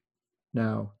 but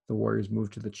now the Warriors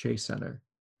moved to the Chase Center.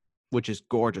 Which is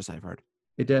gorgeous, I've heard.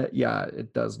 It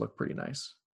does look pretty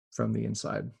nice from the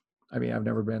inside. I mean, I've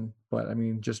never been, but I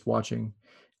mean, just watching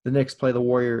the Knicks play the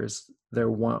Warriors there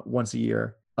once a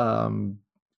year.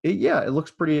 It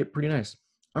looks pretty nice.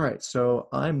 All right, so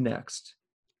I'm next.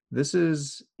 This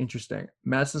is interesting.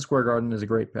 Madison Square Garden is a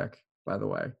great pick, by the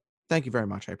way. Thank you very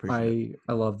much. I appreciate it.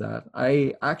 I love that.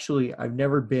 I've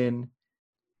never been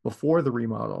before the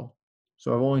remodel,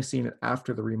 so I've only seen it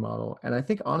after the remodel, and I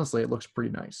think honestly it looks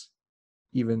pretty nice.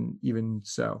 Even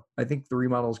so, I think the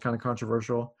remodel is kind of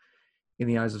controversial in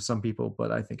the eyes of some people,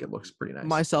 but I think it looks pretty nice.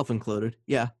 Myself included.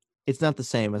 Yeah, it's not the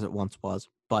same as it once was,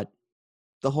 but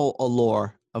the whole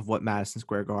allure of what Madison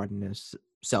Square Garden is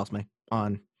sells me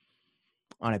on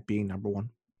it being number 1.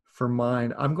 For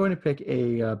mine, I'm going to pick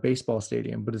a baseball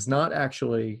stadium, but it's not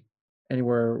actually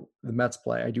anywhere the Mets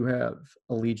play. I do have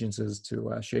allegiances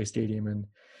to Shea Stadium and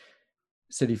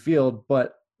Citi Field,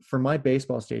 but for my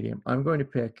baseball stadium, I'm going to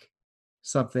pick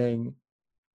something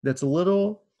that's a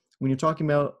little, when you're talking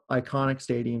about iconic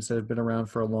stadiums that have been around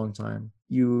for a long time,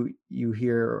 you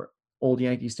hear Old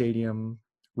Yankee Stadium,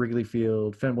 Wrigley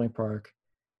Field, Fenway Park.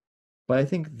 But I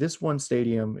think this one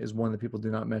stadium is one that people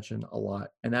do not mention a lot,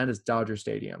 and that is Dodger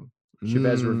Stadium,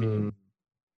 Chavez Ravine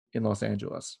in Los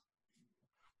Angeles.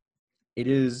 It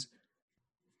is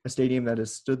a stadium that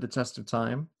has stood the test of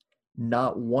time.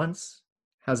 Not once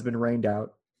has been rained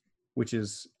out, which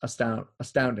is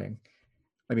astounding.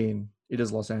 I mean, it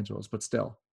is Los Angeles, but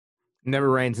still. Never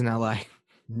rains in LA.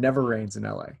 Never rains in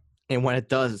LA. And when it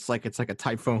does, it's like a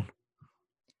typhoon.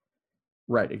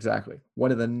 Right, exactly.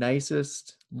 One of the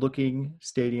nicest looking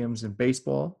stadiums in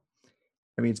baseball.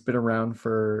 I mean, it's been around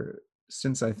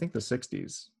since I think the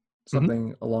 60s,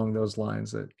 something along those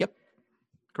lines. Yep,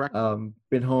 correct.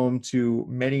 Been home to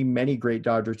many, many great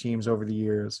Dodger teams over the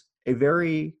years. A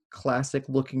very classic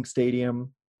looking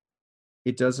stadium.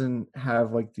 It doesn't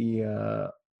have like the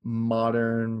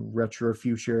modern retro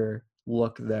future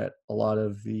look that a lot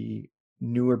of the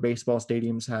newer baseball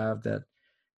stadiums have that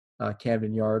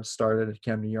Camden Yards started.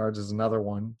 Camden Yards is another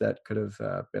one that could have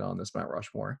been on this Mount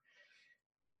Rushmore.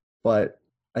 But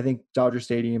I think Dodger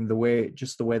Stadium, the way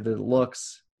that it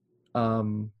looks,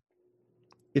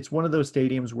 it's one of those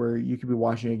stadiums where you could be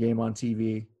watching a game on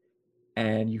TV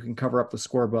and you can cover up the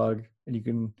score bug,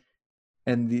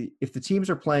 and if the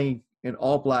teams are playing in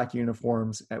all black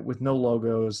uniforms with no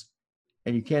logos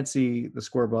and you can't see the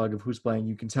score bug of who's playing,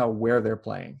 you can tell where they're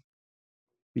playing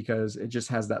because it just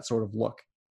has that sort of look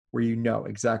where you know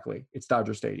exactly it's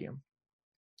Dodger Stadium.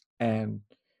 And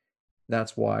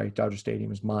that's why Dodger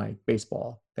Stadium is my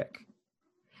baseball pick.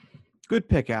 Good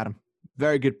pick, Adam.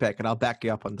 Very good pick, and I'll back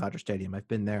you up on Dodger Stadium. I've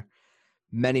been there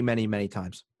many, many, many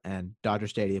times, and Dodger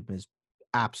Stadium is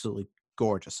absolutely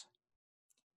gorgeous.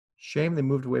 Shame they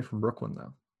moved away from Brooklyn,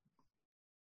 though.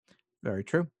 Very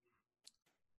true.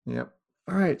 Yep.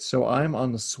 All right, so I'm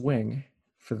on the swing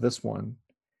for this one.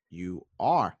 You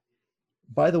are.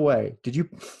 By the way, it'd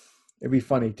be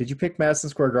funny, did you pick Madison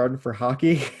Square Garden for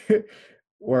hockey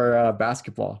or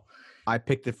basketball? I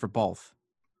picked it for both.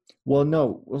 Well,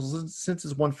 no. Well, since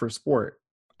it's one per sport.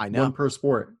 I know. One per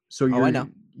sport. So I know.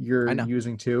 You're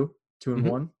using two and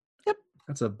one? Yep.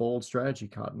 That's a bold strategy,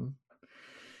 Cotton.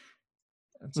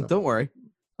 Don't worry.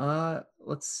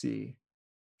 Let's see.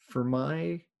 For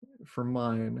mine,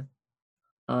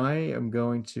 I am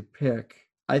going to pick.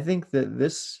 I think that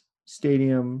this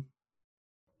stadium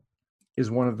is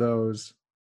one of those.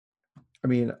 I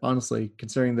mean, honestly,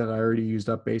 considering that I already used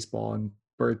up baseball and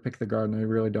Bird picked the Garden, I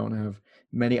really don't have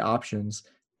many options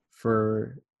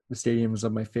for the stadiums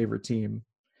of my favorite team.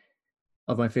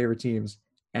 of my favorite teams.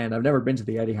 And I've never been to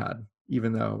the Etihad,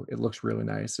 even though it looks really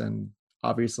nice. And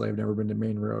obviously, I've never been to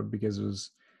Main Road because it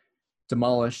was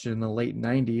demolished in the late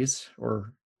 90s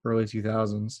or early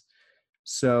 2000s.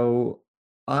 So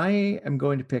I am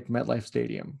going to pick MetLife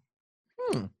Stadium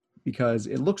because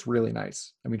it looks really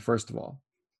nice. I mean, first of all,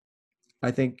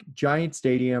 I think Giant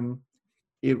Stadium,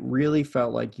 it really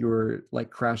felt like you were like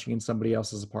crashing in somebody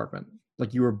else's apartment,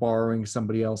 like you were borrowing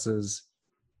somebody else's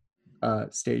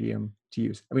stadium to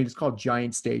use. I mean, it's called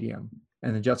Giant Stadium,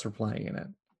 and the Jets were playing in it,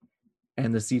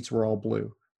 and the seats were all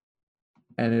blue,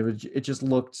 and it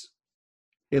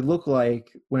looked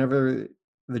like whenever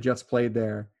the Jets played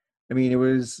there. I mean, it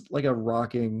was like a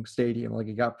rocking stadium, like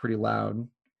it got pretty loud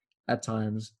at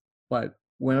times, but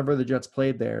whenever the Jets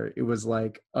played there, it was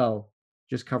like, oh,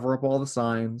 just cover up all the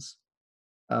signs,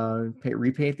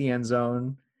 repaint the end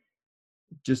zone,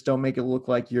 just don't make it look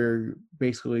like you're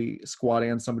basically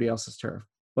squatting on somebody else's turf.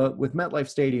 But with MetLife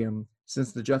Stadium,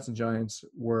 since the Jets and Giants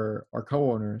were our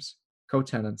co-owners,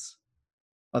 co-tenants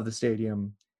of the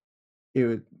stadium,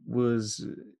 it was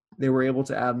they were able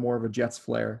to add more of a Jets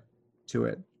flair to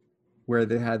it, where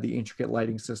they had the intricate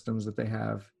lighting systems that they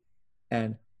have.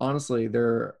 And honestly,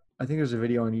 I think there's a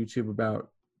video on YouTube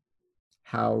about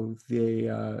how they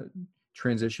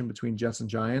transition between Jets and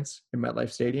Giants in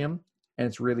MetLife Stadium, and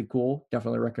it's really cool.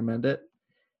 Definitely recommend it.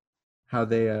 How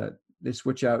they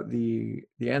switch out the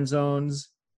end zones,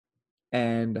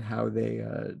 and how they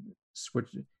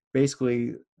switch.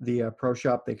 Basically, the pro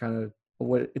shop, they kind of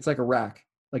it's like a rack,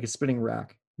 like a spinning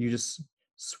rack. You just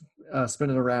spin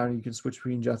it around. You can switch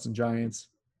between Jets and Giants,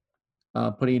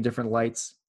 putting in different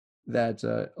lights that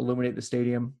illuminate the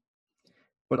stadium.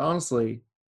 But honestly,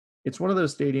 it's one of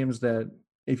those stadiums that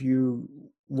if you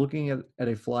looking at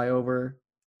a flyover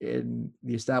in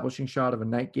the establishing shot of a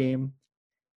night game,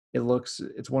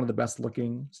 it's one of the best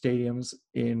looking stadiums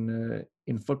in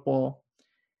football.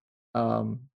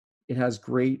 It has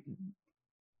great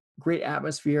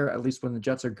atmosphere, at least when the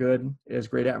Jets are good. It has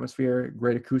great atmosphere,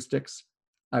 great acoustics.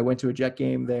 I went to a Jet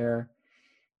game there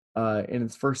in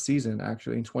its first season,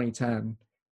 actually, in 2010.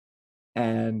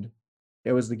 And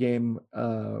it was the game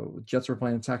Jets were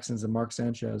playing the Texans, and Mark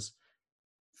Sanchez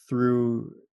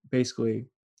threw, basically,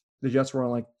 the Jets were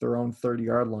on like their own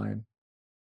 30-yard line.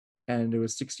 And it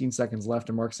was 16 seconds left,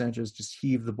 and Mark Sanchez just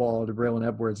heaved the ball to Braylon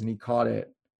Edwards, and he caught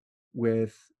it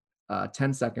with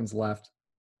 10 seconds left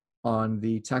on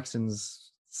the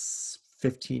Texans'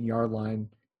 15-yard line,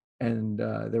 and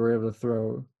they were able to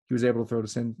throw. He was able to throw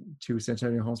to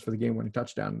Santonio Holmes for the game-winning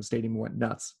touchdown, and the stadium went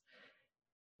nuts.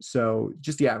 So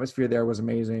just the atmosphere there was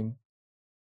amazing.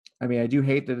 I mean, I do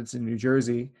hate that it's in New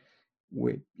Jersey,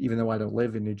 even though I don't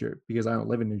live in New Jersey, because I don't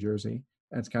live in New Jersey,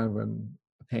 and it's kind of a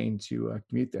pain to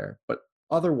commute there. But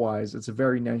otherwise, it's a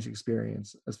very nice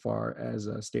experience as far as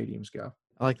stadiums go.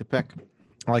 I like the pick.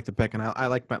 And I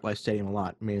like MetLife Stadium a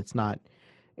lot. I mean, it's not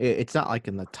like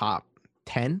in the top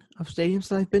 10 of stadiums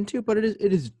that I've been to, but it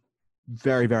is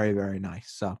very, very, very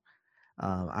nice. So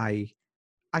I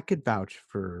could vouch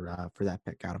for that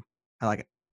pick, Adam. I like it.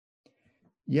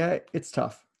 Yeah, it's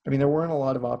tough. I mean, there weren't a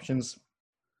lot of options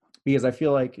because I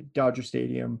feel like Dodger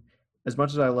Stadium, as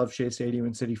much as I love Shea Stadium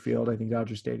and Citi Field, I think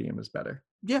Dodger Stadium is better.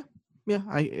 Yeah,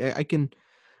 I can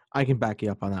back you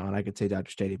up on that one. I could say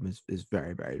Dodger Stadium is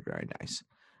very, very, very nice.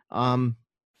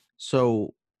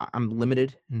 So I'm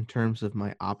limited in terms of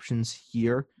my options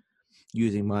here,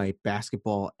 using my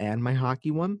basketball and my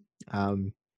hockey one.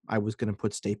 I was going to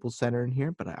put Staples Center in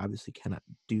here, but I obviously cannot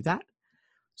do that.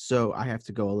 So I have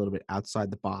to go a little bit outside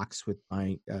the box with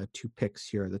my two picks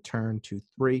here, the turn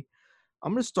 2-3.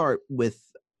 I'm going to start with,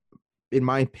 in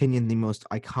my opinion, the most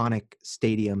iconic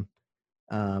stadium,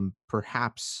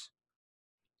 perhaps,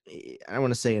 I don't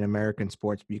want to say in American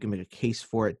sports, but you can make a case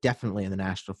for it, definitely in the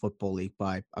National Football League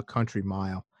by a country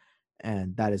mile,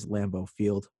 and that is Lambeau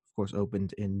Field. Of course,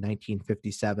 opened in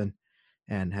 1957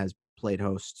 and has played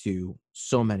host to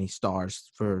so many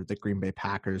stars for the Green Bay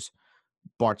Packers: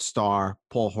 Bart Starr,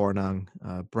 Paul Hornung,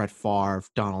 Brett Favre,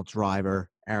 Donald Driver,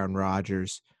 Aaron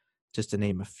Rodgers, just to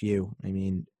name a few. I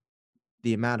mean,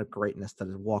 the amount of greatness that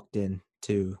has walked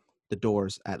into the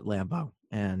doors at Lambeau,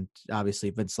 and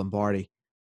obviously Vince Lombardi,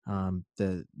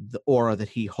 the aura that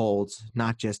he holds,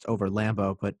 not just over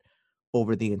Lambeau, but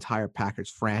over the entire Packers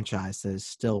franchise, that is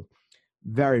still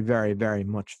very, very, very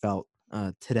much felt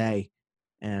today.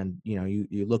 And, you know,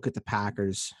 you look at the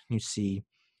Packers, you see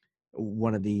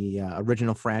one of the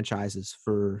original franchises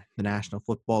for the National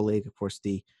Football League, of course,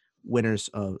 the winners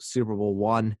of Super Bowl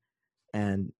I,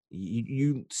 and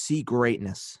you see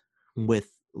greatness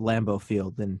with Lambeau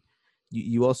Field. And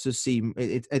you also see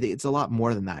it's a lot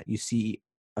more than that. You see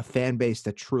a fan base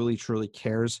that truly, truly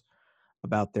cares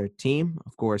about their team.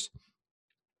 Of course,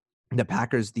 the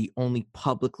Packers, the only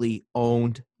publicly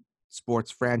owned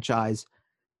sports franchise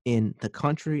in the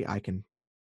country. I can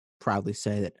proudly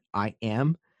say that I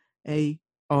am a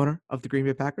owner of the Green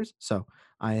Bay Packers, so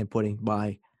I am putting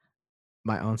my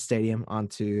own stadium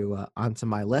onto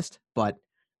my list. But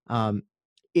um,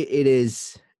 it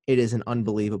is an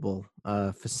unbelievable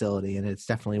facility, and it's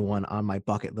definitely one on my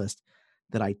bucket list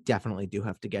that I definitely do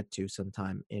have to get to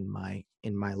sometime in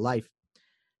my life.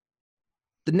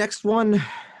 The next one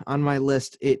on my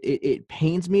list, it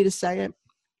pains me to say it,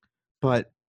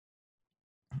 but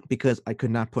because I could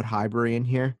not put Highbury in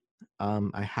here,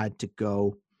 I had to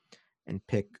go and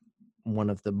pick one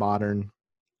of the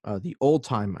the old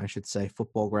time, I should say,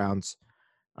 football grounds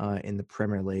in the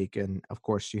Premier League. And of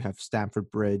course, you have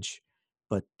Stamford Bridge,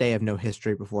 but they have no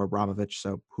history before Abramovich,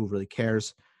 so who really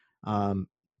cares?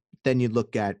 Then you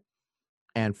look at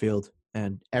Anfield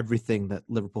and everything that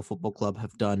Liverpool Football Club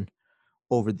have done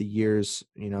over the years.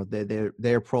 You know,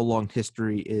 their prolonged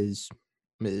history is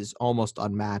almost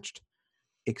unmatched,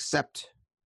 except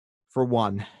for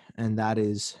one, and that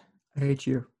is I hate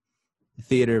you. the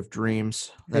Theater of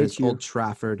Dreams. That Hate is you. Old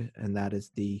Trafford, and that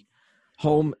is the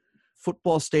home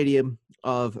football stadium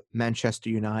of Manchester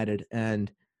United. And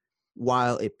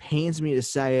while it pains me to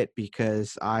say it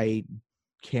because I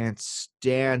can't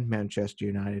stand Manchester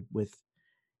United with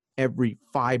every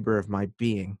fiber of my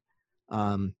being,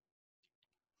 um,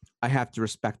 I have to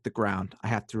respect the ground. I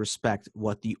have to respect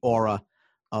what the aura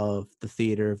of the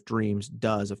Theater of Dreams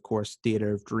does. Of course,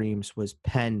 Theater of Dreams was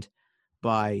penned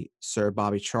by Sir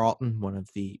Bobby Charlton, one of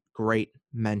the great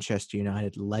Manchester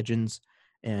United legends.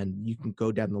 And you can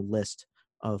go down the list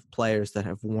of players that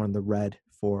have worn the red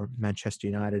for Manchester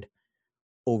United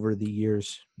over the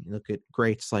years. You look at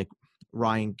greats like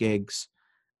Ryan Giggs,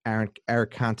 Eric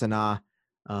Cantona,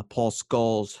 Paul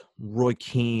Scholes, Roy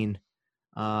Keane,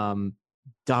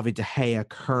 David De Gea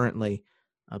currently,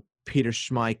 Peter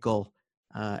Schmeichel,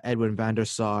 Edwin van der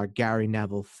Sar, Gary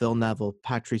Neville, Phil Neville,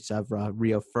 Patrice Evra,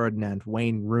 Rio Ferdinand,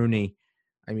 Wayne Rooney.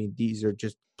 I mean, these are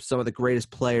just some of the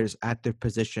greatest players at their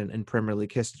position in Premier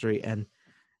League history. And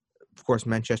of course,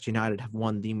 Manchester United have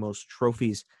won the most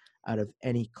trophies out of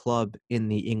any club in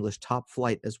the English top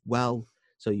flight as well.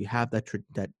 So you have that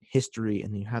history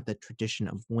and you have that tradition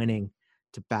of winning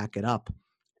to back it up.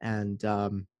 And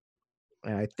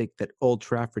I think that Old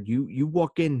Trafford, you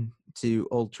walk into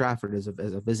Old Trafford as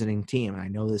a visiting team, and I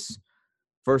know this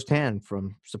firsthand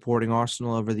from supporting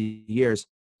Arsenal over the years.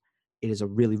 It is a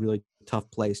really, really tough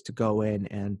place to go in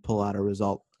and pull out a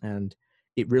result, and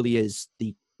it really is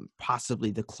possibly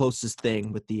the closest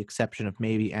thing, with the exception of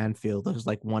maybe Anfield, that is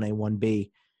like 1A, 1B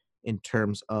in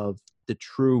terms of the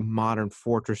true modern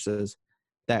fortresses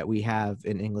that we have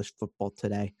in English football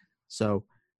today. So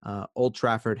Old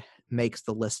Trafford makes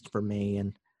the list for me,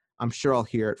 and I'm sure I'll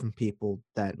hear it from people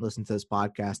that listen to this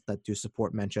podcast that do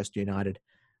support Manchester United.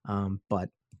 But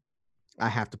I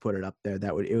have to put it up there.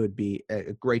 It would be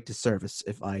a great disservice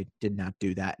if I did not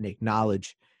do that and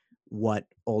acknowledge what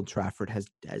Old Trafford has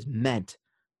meant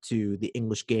to the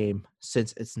English game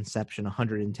since its inception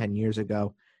 110 years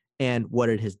ago, and what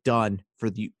it has done for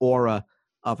the aura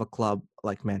of a club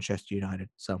like Manchester United.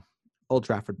 So Old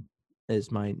Trafford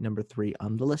is my number 3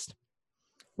 on the list.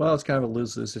 Well, it's kind of a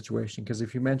lose-lose situation because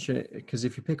if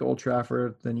you pick Old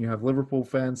Trafford, then you have Liverpool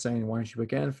fans saying, "Why don't you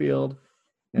pick Anfield?"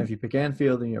 And if you pick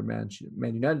Anfield, then you have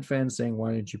Man United fans saying,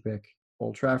 "Why didn't you pick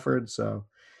Old Trafford?" So,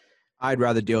 I'd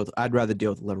rather deal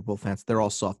with Liverpool fans. They're all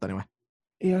soft anyway.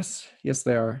 yes,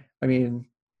 they are. I mean,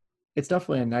 it's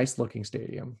definitely a nice-looking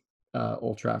stadium.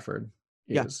 Old Trafford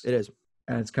Yeah, is, it is.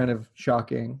 and it's kind of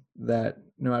shocking that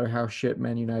no matter how shit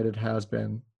Man United has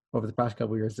been over the past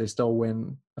couple of years, they still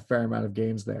win a fair amount of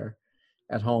games there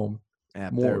at home. Yeah,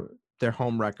 More, their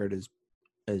home record is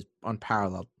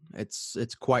unparalleled.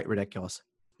 It's quite ridiculous.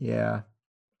 yeah.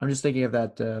 I'm just thinking of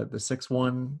that the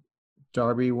 6-1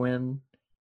 Derby win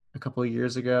a couple of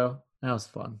years ago. That was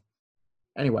fun.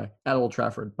 Anyway, at Old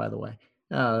Trafford, by the way.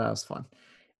 That was fun.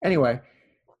 Anyway,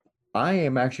 I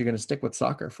am actually going to stick with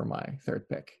soccer for my third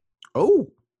pick.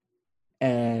 Oh,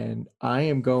 And I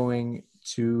am going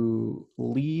to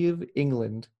leave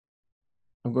England.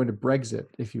 I'm going to Brexit,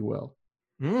 if you will,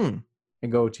 and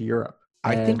go to Europe.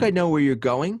 I think I know where you're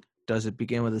going. Does it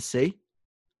begin with a C?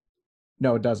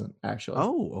 No, it doesn't, actually.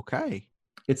 Oh, okay.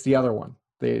 It's the other one.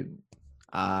 It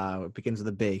begins with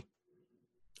a B.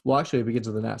 Well, actually, it begins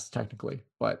with an S, technically,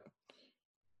 but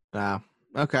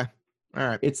okay. All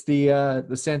right. it's the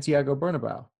Santiago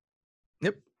Bernabeu.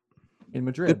 Yep. In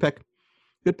Madrid.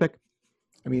 Good pick.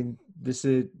 I mean, this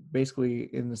is basically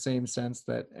in the same sense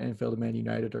that Anfield and Man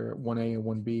United are 1A and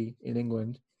 1B in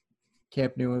England.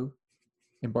 Camp Nou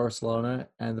in Barcelona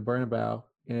and the Bernabeu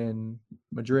in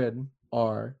Madrid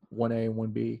are 1A and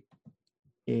 1B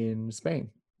in Spain.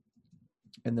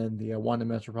 And then the Wanda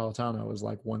Metropolitano is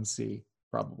like 1C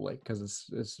probably because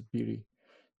it's beauty.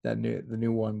 The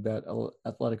new one that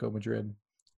Atletico Madrid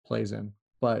plays in.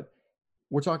 But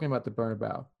we're talking about the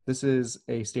Bernabeu. This is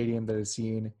a stadium that has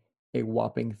seen a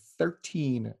whopping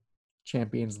 13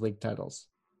 Champions League titles.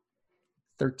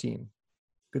 13.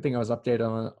 Good thing I was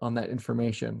updated on that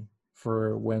information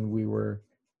for when we were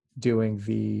doing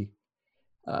the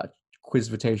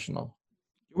Quizvitational.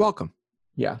 You're welcome.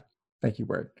 Yeah. Thank you,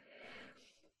 Bert.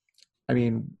 I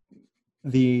mean,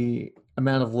 the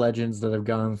amount of legends that have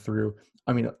gone through,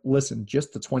 I mean, listen,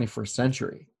 just the 21st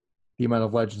century, the amount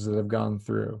of legends that have gone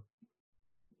through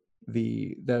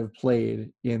that have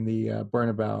played in the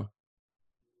Bernabeu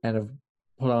and have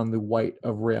put on the white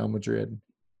of Real Madrid.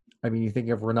 I mean, you think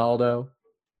of Ronaldo,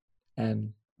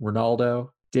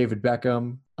 David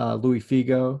Beckham, Louis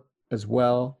Figo as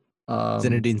well.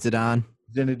 Zinedine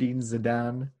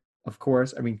Zidane, of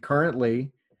course. I mean,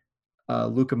 currently,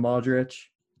 Luka Modric,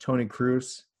 Toni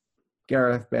Kroos,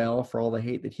 Gareth Bale for all the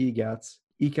hate that he gets,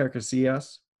 Iker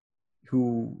Casillas,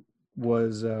 who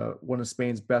was one of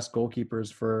Spain's best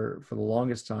goalkeepers for the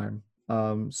longest time,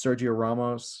 Sergio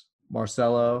Ramos,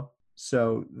 Marcelo.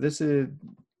 So this is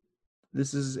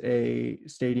a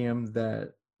stadium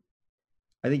that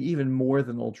I think even more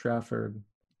than Old Trafford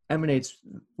emanates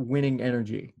winning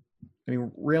energy. I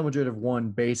mean, Real Madrid have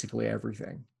won basically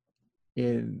everything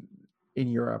in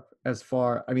Europe. As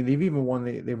far, I mean, they've won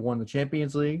the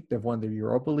Champions League, they've won the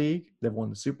Europa League, they've won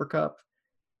the Super Cup,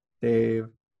 they've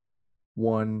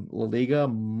won La Liga a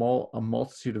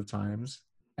multitude of times,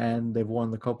 and they've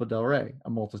won the Copa del Rey a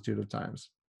multitude of times.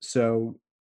 So,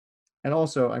 and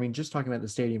also, I mean, just talking about the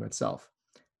stadium itself,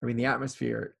 I mean, the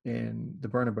atmosphere in the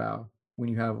Bernabeu, when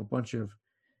you have a bunch of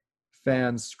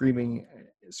fans screaming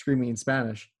in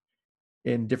Spanish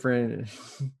in different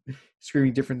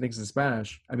screaming different things in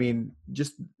Spanish. I mean,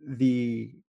 just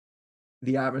the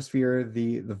atmosphere,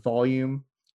 the volume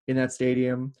in that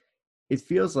stadium, it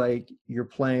feels like you're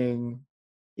playing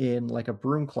in like a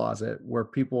broom closet where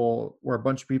a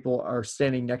bunch of people are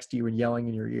standing next to you and yelling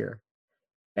in your ear.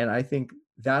 And I think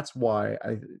that's why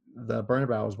the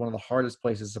Bernabeu is one of the hardest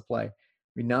places to play. I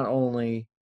mean, not only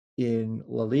in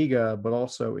La Liga, but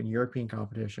also in European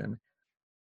competition.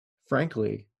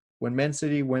 Frankly, when Man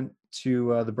City went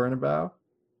to the Bernabeu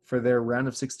for their round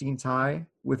of 16 tie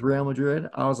with Real Madrid,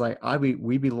 I was like,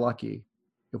 we'd be lucky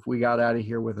if we got out of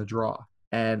here with a draw.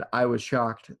 And I was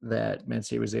shocked that Man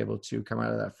City was able to come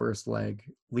out of that first leg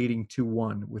leading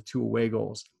 2-1 with 2 away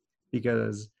goals,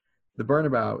 because the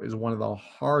Bernabeu is one of the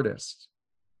hardest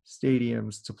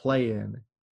stadiums to play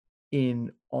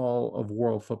in all of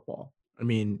world football. I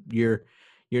mean, you're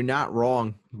not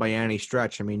wrong by any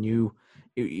stretch. I mean,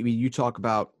 you talk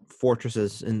about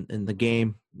fortresses in the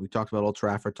game. We talked about Old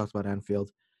Trafford, talked about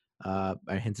Anfield. I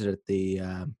hinted at the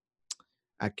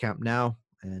at Camp Nou,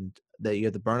 and that you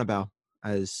have the Bernabeu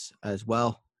as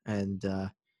well. And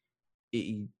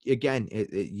you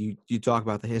talk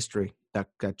about the history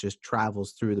that just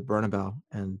travels through the Bernabeu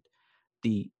and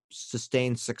the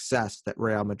sustained success that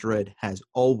Real Madrid has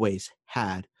always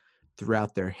had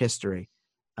throughout their history.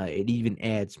 It even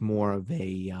adds more of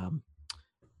a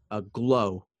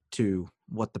glow to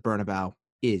what the Bernabeu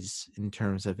is in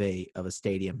terms of a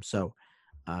stadium. So,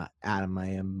 Adam,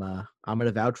 I'm going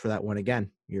to vouch for that one again.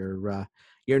 You're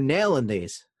nailing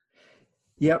these.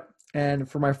 Yep. And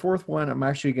for my fourth one, I'm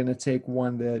actually going to take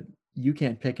one that you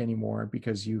can't pick anymore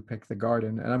because you picked the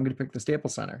Garden, and I'm going to pick the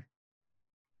Staples Center.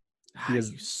 You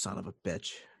son of a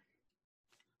bitch.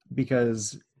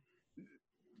 Because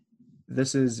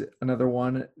this is another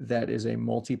one that is a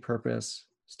multi-purpose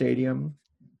stadium,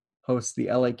 hosts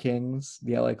the LA Kings,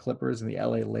 the LA Clippers, and the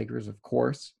LA Lakers, of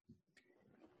course.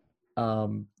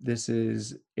 This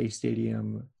is a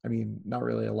stadium, I mean, not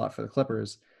really a lot for the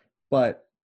Clippers, but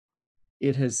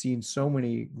it has seen so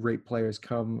many great players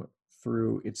come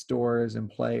through its doors and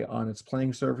play on its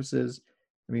playing surfaces.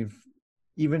 I mean,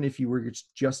 even if you were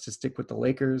just to stick with the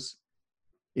Lakers,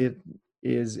 it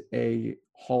is a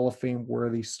Hall of Fame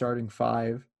worthy starting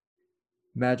 5.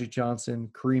 Magic Johnson,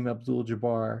 Kareem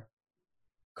Abdul-Jabbar,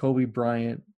 Kobe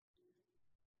Bryant,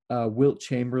 Wilt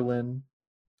Chamberlain,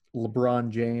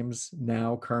 LeBron James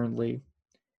now currently,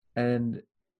 and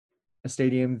a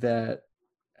stadium that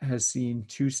has seen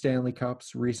 2 Stanley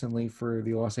Cups recently for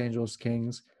the Los Angeles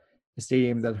Kings, a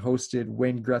stadium that hosted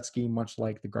Wayne Gretzky, much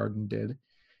like the Garden did.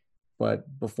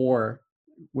 But before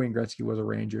Wayne Gretzky was a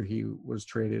Ranger, he was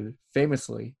traded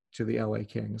famously to the LA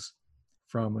Kings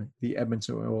from the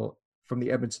Edmonton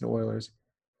Oilers.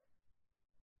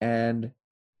 And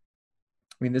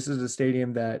I mean, this is a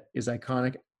stadium that is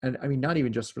iconic, and I mean, not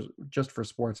even just for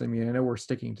sports. I mean, I know we're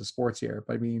sticking to sports here,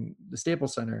 but I mean, the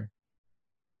Staples Center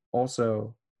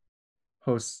also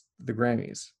hosts the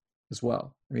Grammys as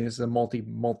well. I mean, it's a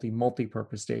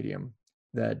multi-purpose stadium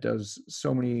that does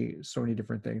so many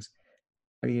different things.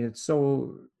 I mean, it's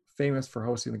so famous for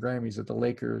hosting the Grammys that the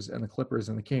Lakers and the Clippers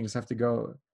and the Kings have to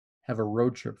go have a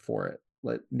road trip for it,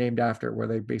 named after, where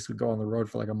they basically go on the road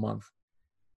for like a month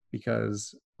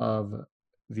because of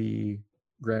the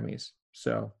Grammys.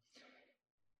 So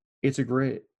it's a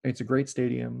great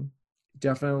stadium.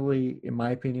 Definitely, in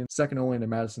my opinion, second only to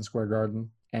Madison Square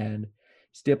Garden, and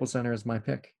Staples Center is my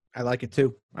pick. I like it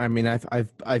too. I mean,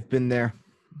 I've been there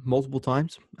multiple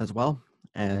times as well,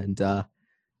 and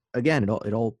again, it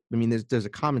all. I mean, there's a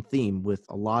common theme with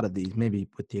a lot of these, maybe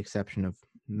with the exception of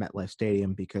MetLife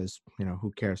Stadium, because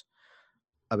who cares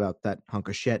about that hunk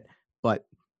of shit. But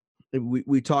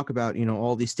we talk about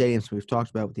all these stadiums we've talked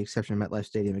about, with the exception of MetLife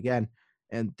Stadium again,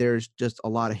 and there's just a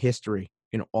lot of history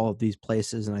in all of these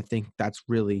places, and I think that's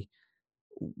really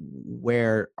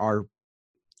where our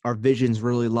visions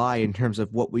really lie in terms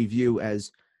of what we view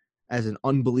as an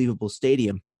unbelievable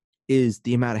stadium, is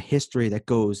the amount of history that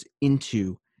goes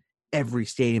into every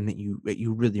stadium that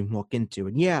you really look into.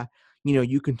 And yeah,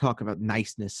 you can talk about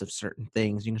niceness of certain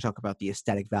things, you can talk about the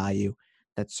aesthetic value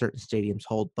that certain stadiums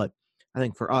hold, but I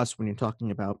think for us, when you're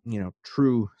talking about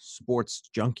true sports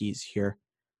junkies here,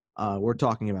 we're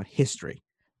talking about history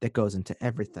that goes into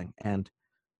everything. And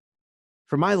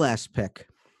for my last pick,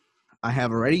 I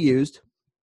have already used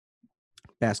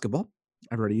basketball,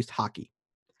 I've already used hockey,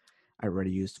 I've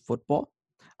already used football,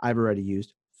 I've already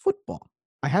used football.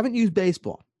 I haven't used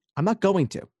baseball. I'm not going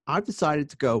to. I've decided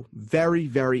to go very,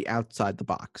 very outside the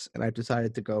box, and I've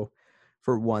decided to go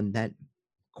for one that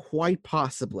quite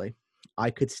possibly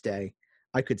I could say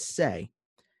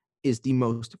is the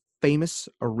most famous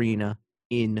arena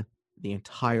in the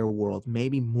entire world,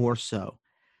 maybe more so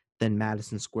than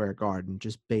Madison Square Garden,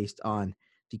 just based on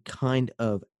the kind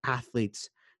of athletes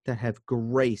that have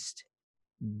graced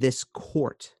this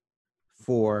court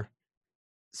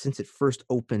since it first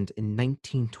opened in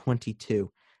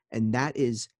 1922, and that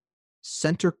is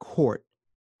center court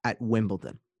at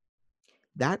Wimbledon.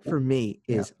 That for me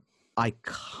is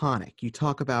iconic. You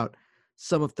talk about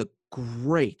some of the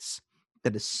greats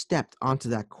that have stepped onto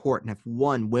that court and have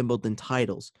won Wimbledon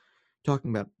titles. You're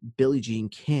talking about Billie Jean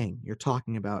King. You're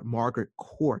talking about Margaret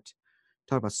Court. You're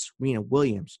talking about Serena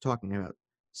Williams. You're talking about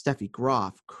Steffi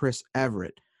Graf, Chris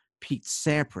Everett, Pete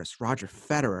Sampras, Roger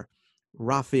Federer,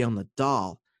 Rafael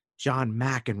Nadal, John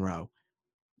McEnroe,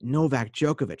 Novak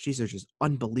Djokovic. These are just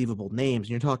unbelievable names.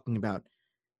 And you're talking about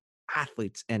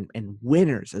athletes and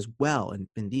winners as well.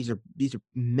 And these are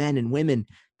men and women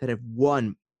that have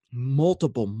won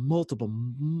multiple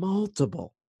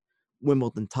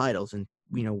Wimbledon titles. And,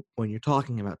 when you're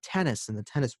talking about tennis and the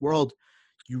tennis world,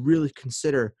 you really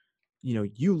consider,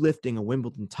 you lifting a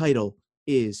Wimbledon title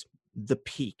is the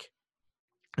peak.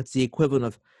 It's the equivalent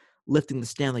of lifting the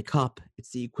Stanley Cup.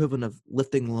 It's the equivalent of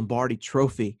lifting the Lombardi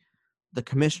Trophy, the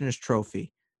Commissioner's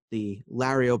Trophy, the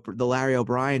Larry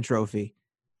O'Brien Trophy.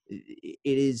 It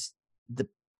is the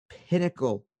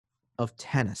pinnacle of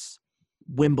tennis,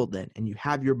 Wimbledon, and you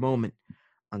have your moment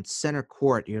on center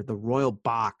court. You have the royal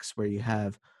box where you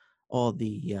have all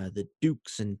the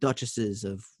dukes and duchesses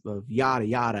of yada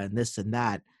yada and this and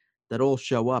that all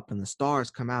show up, and the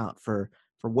stars come out for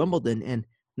Wimbledon. And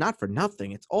not for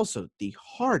nothing, it's also the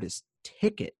hardest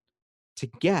ticket to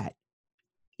get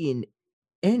in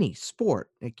any sport.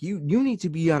 Like you need to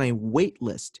be on a wait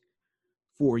list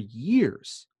for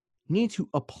years. You need to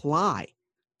apply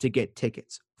to get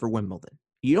tickets for Wimbledon.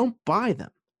 You don't buy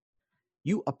them.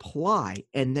 You apply,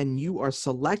 and then you are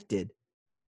selected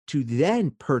to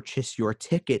then purchase your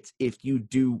tickets if you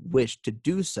do wish to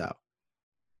do so.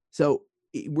 So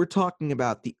we're talking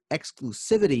about the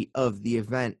exclusivity of the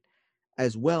event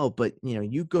as well, but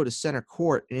you go to center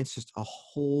court and it's just a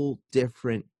whole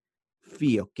different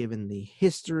feel, given the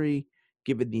history,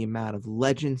 given the amount of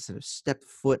legends that have stepped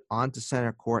foot onto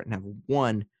center court and have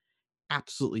won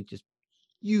absolutely just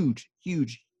huge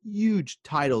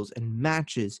titles and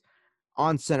matches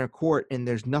on center court, and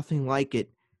there's nothing like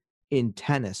it in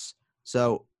tennis.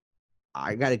 So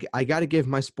I gotta give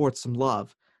my sport some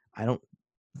love.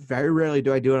 Very rarely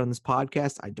do I do it on this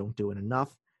podcast. I don't do it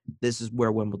enough. This is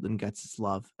where Wimbledon gets its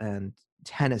love, and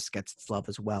tennis gets its love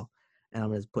as well.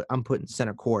 And I'm putting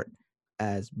center court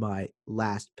as my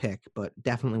last pick, but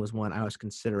definitely was one I was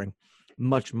considering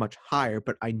much higher,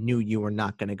 but I knew you were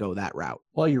not going to go that route.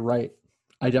 Well, you're right.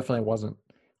 I definitely wasn't,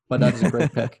 but that is a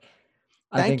great pick.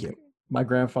 I think you. My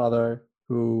grandfather,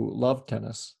 who loved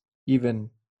tennis, even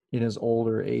in his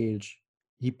older age.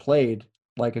 He played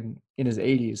like in his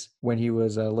 80s when he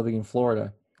was living in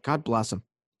Florida. God bless him.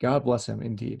 God bless him,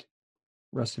 indeed.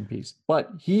 Rest in peace.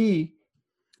 But he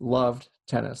loved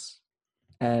tennis,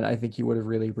 and I think he would have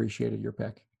really appreciated your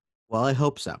pick. Well, I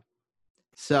hope so.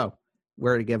 So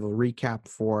we're to give a recap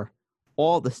for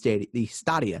all the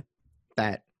stadia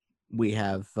that we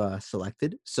have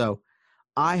selected. So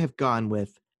I have gone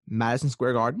with Madison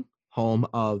Square Garden, home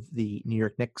of the New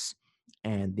York Knicks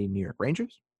and the New York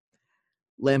Rangers.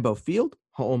 Lambeau Field,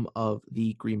 home of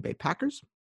the Green Bay Packers.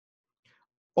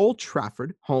 Old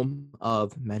Trafford, home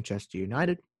of Manchester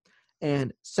United.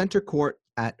 And Center Court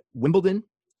at Wimbledon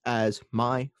as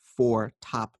my 4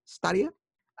 top stadia.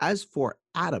 As for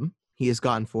Adam, he has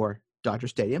gone for Dodger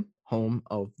Stadium, home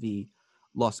of the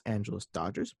Los Angeles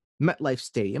Dodgers. MetLife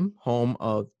Stadium, home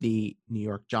of the New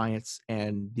York Giants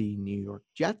and the New York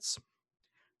Jets.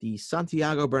 The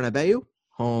Santiago Bernabeu,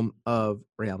 home of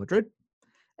Real Madrid.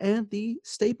 And the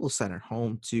Staples Center,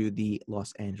 home to the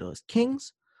Los Angeles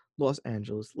Kings, Los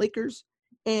Angeles Lakers,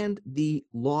 and the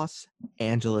Los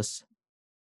Angeles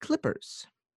Clippers.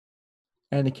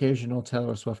 And occasional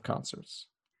Taylor Swift concerts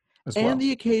as And well.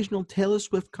 the occasional Taylor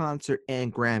Swift concert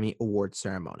and Grammy Award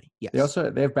ceremony. Yes.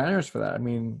 They have banners for that. I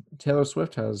mean, Taylor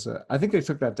Swift has. I think they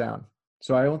took that down,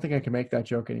 so I don't think I can make that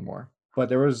joke anymore. But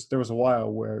there was a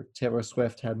while where Taylor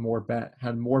Swift had more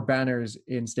banners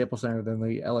in Staples Center than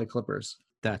the LA Clippers.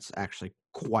 That's actually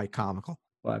quite comical.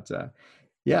 But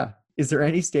yeah, is there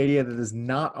any stadia that is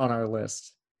not on our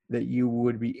list that you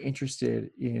would be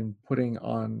interested in putting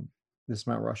on this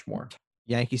Mount Rushmore?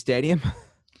 Yankee Stadium.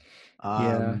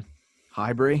 Yeah.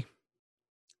 Highbury.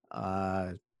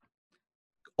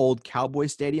 Old Cowboy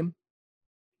Stadium.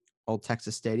 Old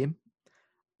Texas Stadium.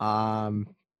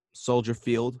 Soldier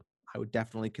Field, I would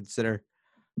definitely consider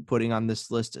putting on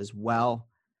this list as well.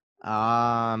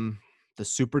 The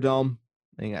Superdome,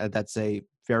 I think that's a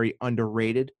very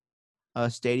underrated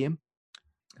stadium.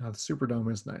 The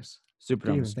Superdome is nice.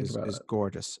 Superdome even think about is it.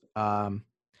 gorgeous. The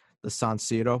San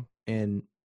Siro in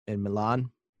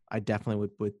Milan, I definitely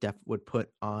would put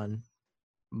on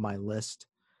my list.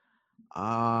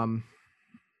 I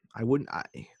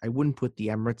wouldn't put the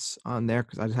Emirates on there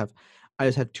because I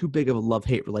just have too big of a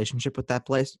love-hate relationship with that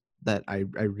place that I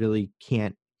really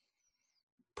can't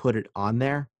put it on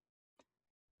there.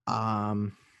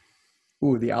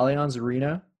 Ooh, the Allianz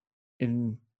Arena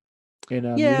in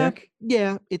Munich.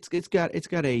 Yeah, it's got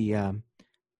a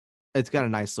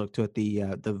nice look to it.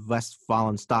 The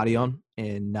Westfalenstadion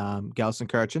in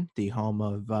Gelsenkirchen, the home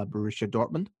of Borussia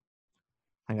Dortmund.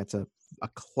 I think that's a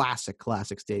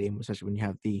classic stadium, especially when you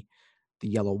have the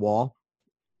yellow wall.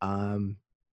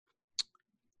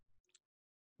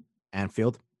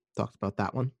 Anfield, talked about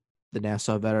that one. The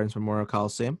Nassau Veterans Memorial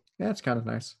Coliseum. Yeah, it's kind of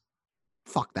nice.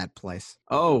 Fuck that place.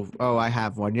 Oh, I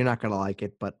have one. You're not gonna like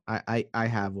it, but I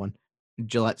have one.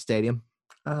 Gillette Stadium.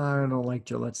 I don't like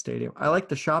Gillette Stadium. I like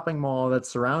the shopping mall that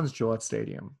surrounds Gillette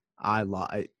Stadium.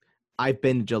 I've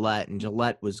been to Gillette, and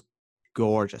Gillette was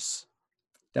gorgeous.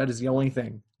 That is the only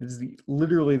thing. It is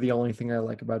literally the only thing I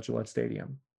like about Gillette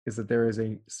Stadium is that there is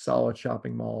a solid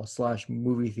shopping mall /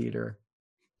 movie theater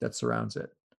that surrounds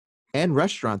it. And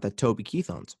restaurant that Toby Keith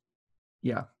owns.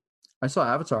 Yeah. I saw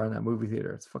Avatar in that movie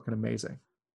theater. It's fucking amazing.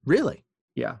 Really?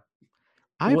 Yeah.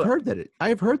 I've heard that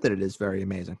it is very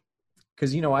amazing.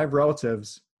 Because, I have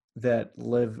relatives that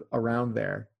live around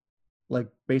there. Like,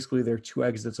 basically, they're 2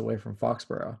 exits away from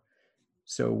Foxborough.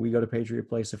 So we go to Patriot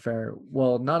Place Affair.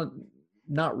 Well,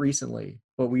 not recently,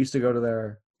 but we used to go to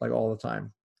there, like, all the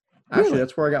time. Actually, Really?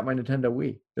 That's where I got my Nintendo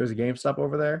Wii. There's a GameStop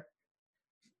over there.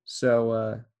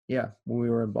 So, yeah, when we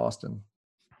were in Boston.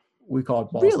 We call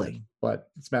it Boston, Really? But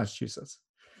it's Massachusetts.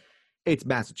 It's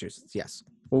Massachusetts, yes.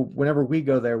 Well, whenever we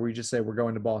go there, we just say we're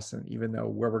going to Boston, even though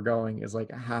where we're going is like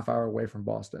a half hour away from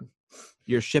Boston.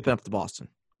 You're shipping up to Boston.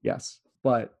 Yes,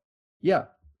 but yeah,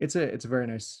 it's a very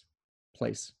nice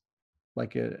place.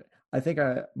 Like I think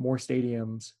more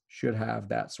stadiums should have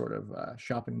that sort of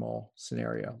shopping mall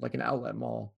scenario, like an outlet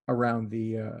mall around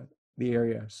the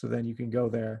area. So then you can go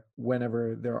there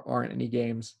whenever there aren't any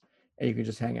games, and you can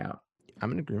just hang out.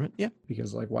 I'm in agreement. Yeah.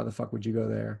 Because why the fuck would you go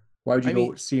there? Why would you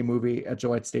go see a movie at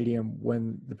Gillette Stadium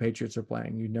when the Patriots are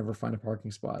playing? You'd never find a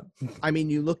parking spot. I mean,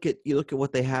 you look at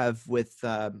what they have with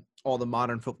all the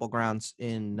modern football grounds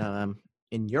in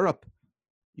Europe.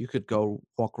 You could go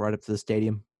walk right up to the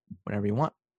stadium whenever you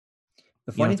want.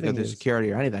 The funny you don't have to thing go through is,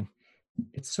 security or anything.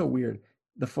 It's so weird.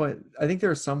 I think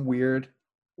there are some weird,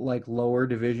 lower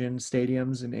division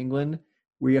stadiums in England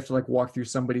where you have to walk through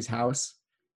somebody's house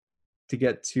to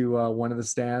get to one of the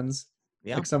stands,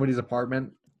 Yeah. like somebody's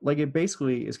apartment. like it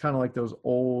basically is kind of like those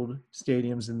old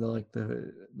stadiums in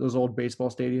those old baseball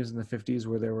stadiums in the 50s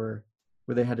where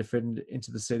they had to fit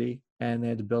into the city and they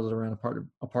had to build it around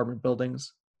apartment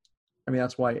buildings. I mean,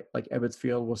 that's why like Ebbets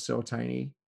Field was so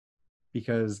tiny,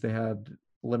 because they had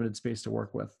limited space to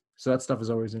work with. So that stuff is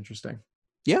always interesting.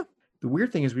 Yeah. The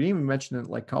weird thing is we didn't even mention it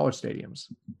like college stadiums,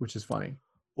 which is funny.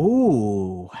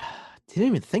 Ooh, didn't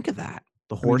even think of that.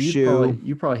 The I mean, Horseshoe.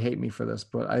 you probably hate me for this,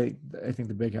 but I think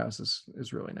the Big House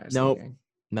is really nice. Nope. looking.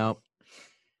 Nope.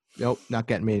 Not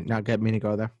getting me to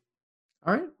go there.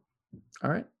 All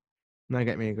right. Not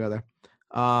getting me to go there.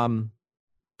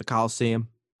 The Coliseum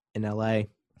in LA.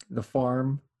 The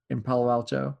Farm in Palo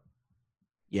Alto.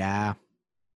 Yeah.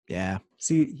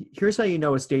 See, here's how you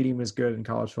know a stadium is good in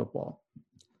college football.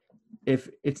 If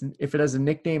it has a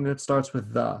nickname that starts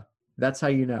with the, that's how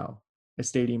you know a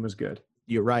stadium is good.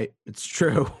 You're right. It's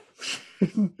true.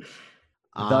 The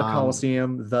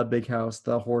Coliseum, the Big House,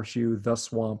 the Horseshoe, the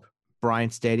Swamp.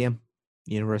 Bryant Stadium,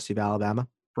 University of Alabama.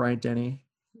 Bryant-Denny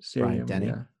Stadium.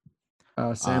 Bryant-Denny.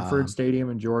 Yeah. Sanford Stadium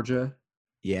in Georgia.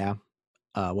 Yeah.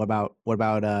 What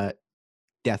about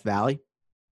Death Valley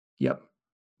Yep.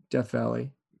 Death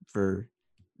Valley. for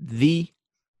the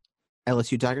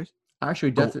LSU Tigers?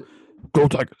 Actually, Go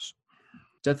Tigers.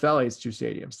 Death Valley is 2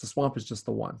 stadiums. The Swamp is just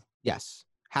the one. Yes.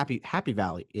 Happy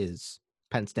Valley is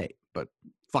Penn State, but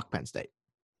fuck Penn State.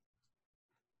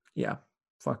 Yeah.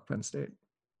 Fuck Penn State.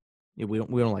 Yeah, we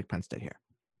don't like Penn State here.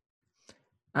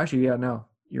 Actually, yeah, no,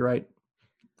 you're right.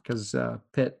 Because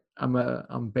Pitt,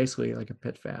 I'm basically like a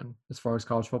Pitt fan as far as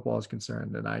college football is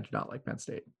concerned, and I do not like Penn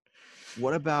State.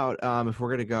 What about if we're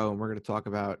gonna go and we're gonna talk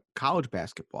about college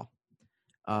basketball?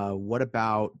 What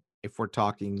about if we're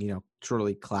talking,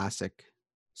 truly classic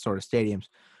sort of stadiums?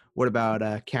 What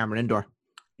about Cameron Indoor?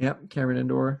 Yep, Cameron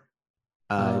Indoor,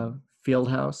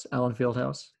 Fieldhouse, Allen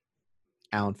Fieldhouse.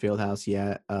 Allen Fieldhouse,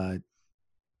 yeah.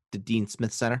 The Dean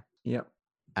Smith Center Yep.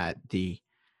 at the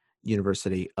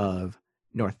University of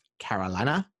North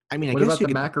Carolina. I mean, What I guess about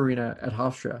the Mac Arena at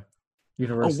Hofstra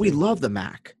University? Oh, we love the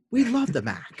Mac. We love the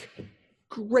Mac.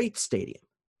 Great stadium,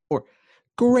 or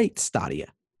great stadia.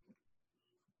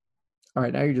 All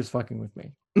right, now you're just fucking with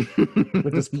me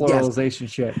with this pluralization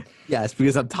shit. Yes,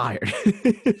 because I'm tired.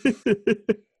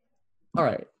 All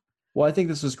right. Well, I think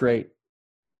this was great.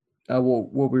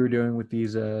 What we were doing with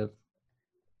these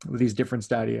different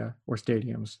stadia or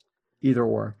stadiums, either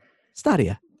or.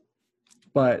 Stadia.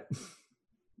 But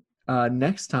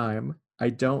next time, I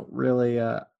don't really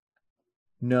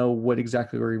know what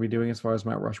exactly we're going to be doing as far as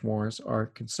Mount Rushmores are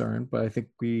concerned. But I think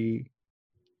we're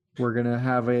going to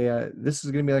have this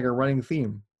is going to be like a running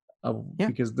theme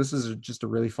because this is just a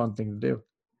really fun thing to do.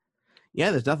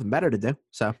 Yeah, there's nothing better to do.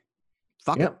 So,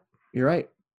 fuck it. You're right.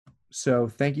 So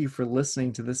thank you for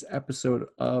listening to this episode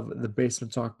of the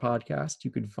Basement Talk Podcast.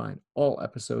 You can find all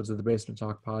episodes of the Basement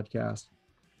Talk Podcast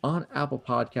on Apple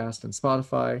Podcast and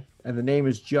Spotify. And the name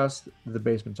is just the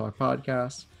Basement Talk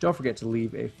Podcast. Don't forget to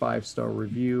leave a 5-star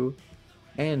review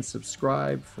and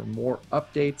subscribe for more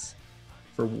updates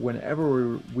for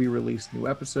whenever we release new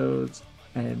episodes.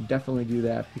 And definitely do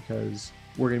that because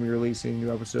we're going to be releasing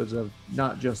new episodes of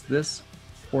not just this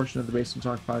portion of the Basement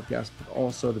Talk Podcast, but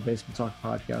also the Basement Talk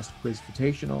Podcast Quiz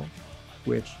Invitational,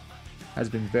 which has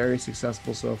been very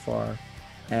successful so far.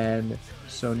 And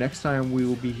so next time we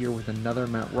will be here with another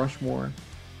Mount Rushmore.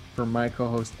 For my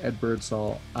co-host Ed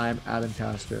Birdsall, I'm Adam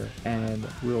Tasker, and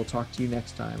we will talk to you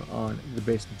next time on the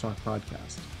Basement Talk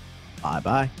Podcast.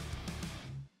 Bye-bye.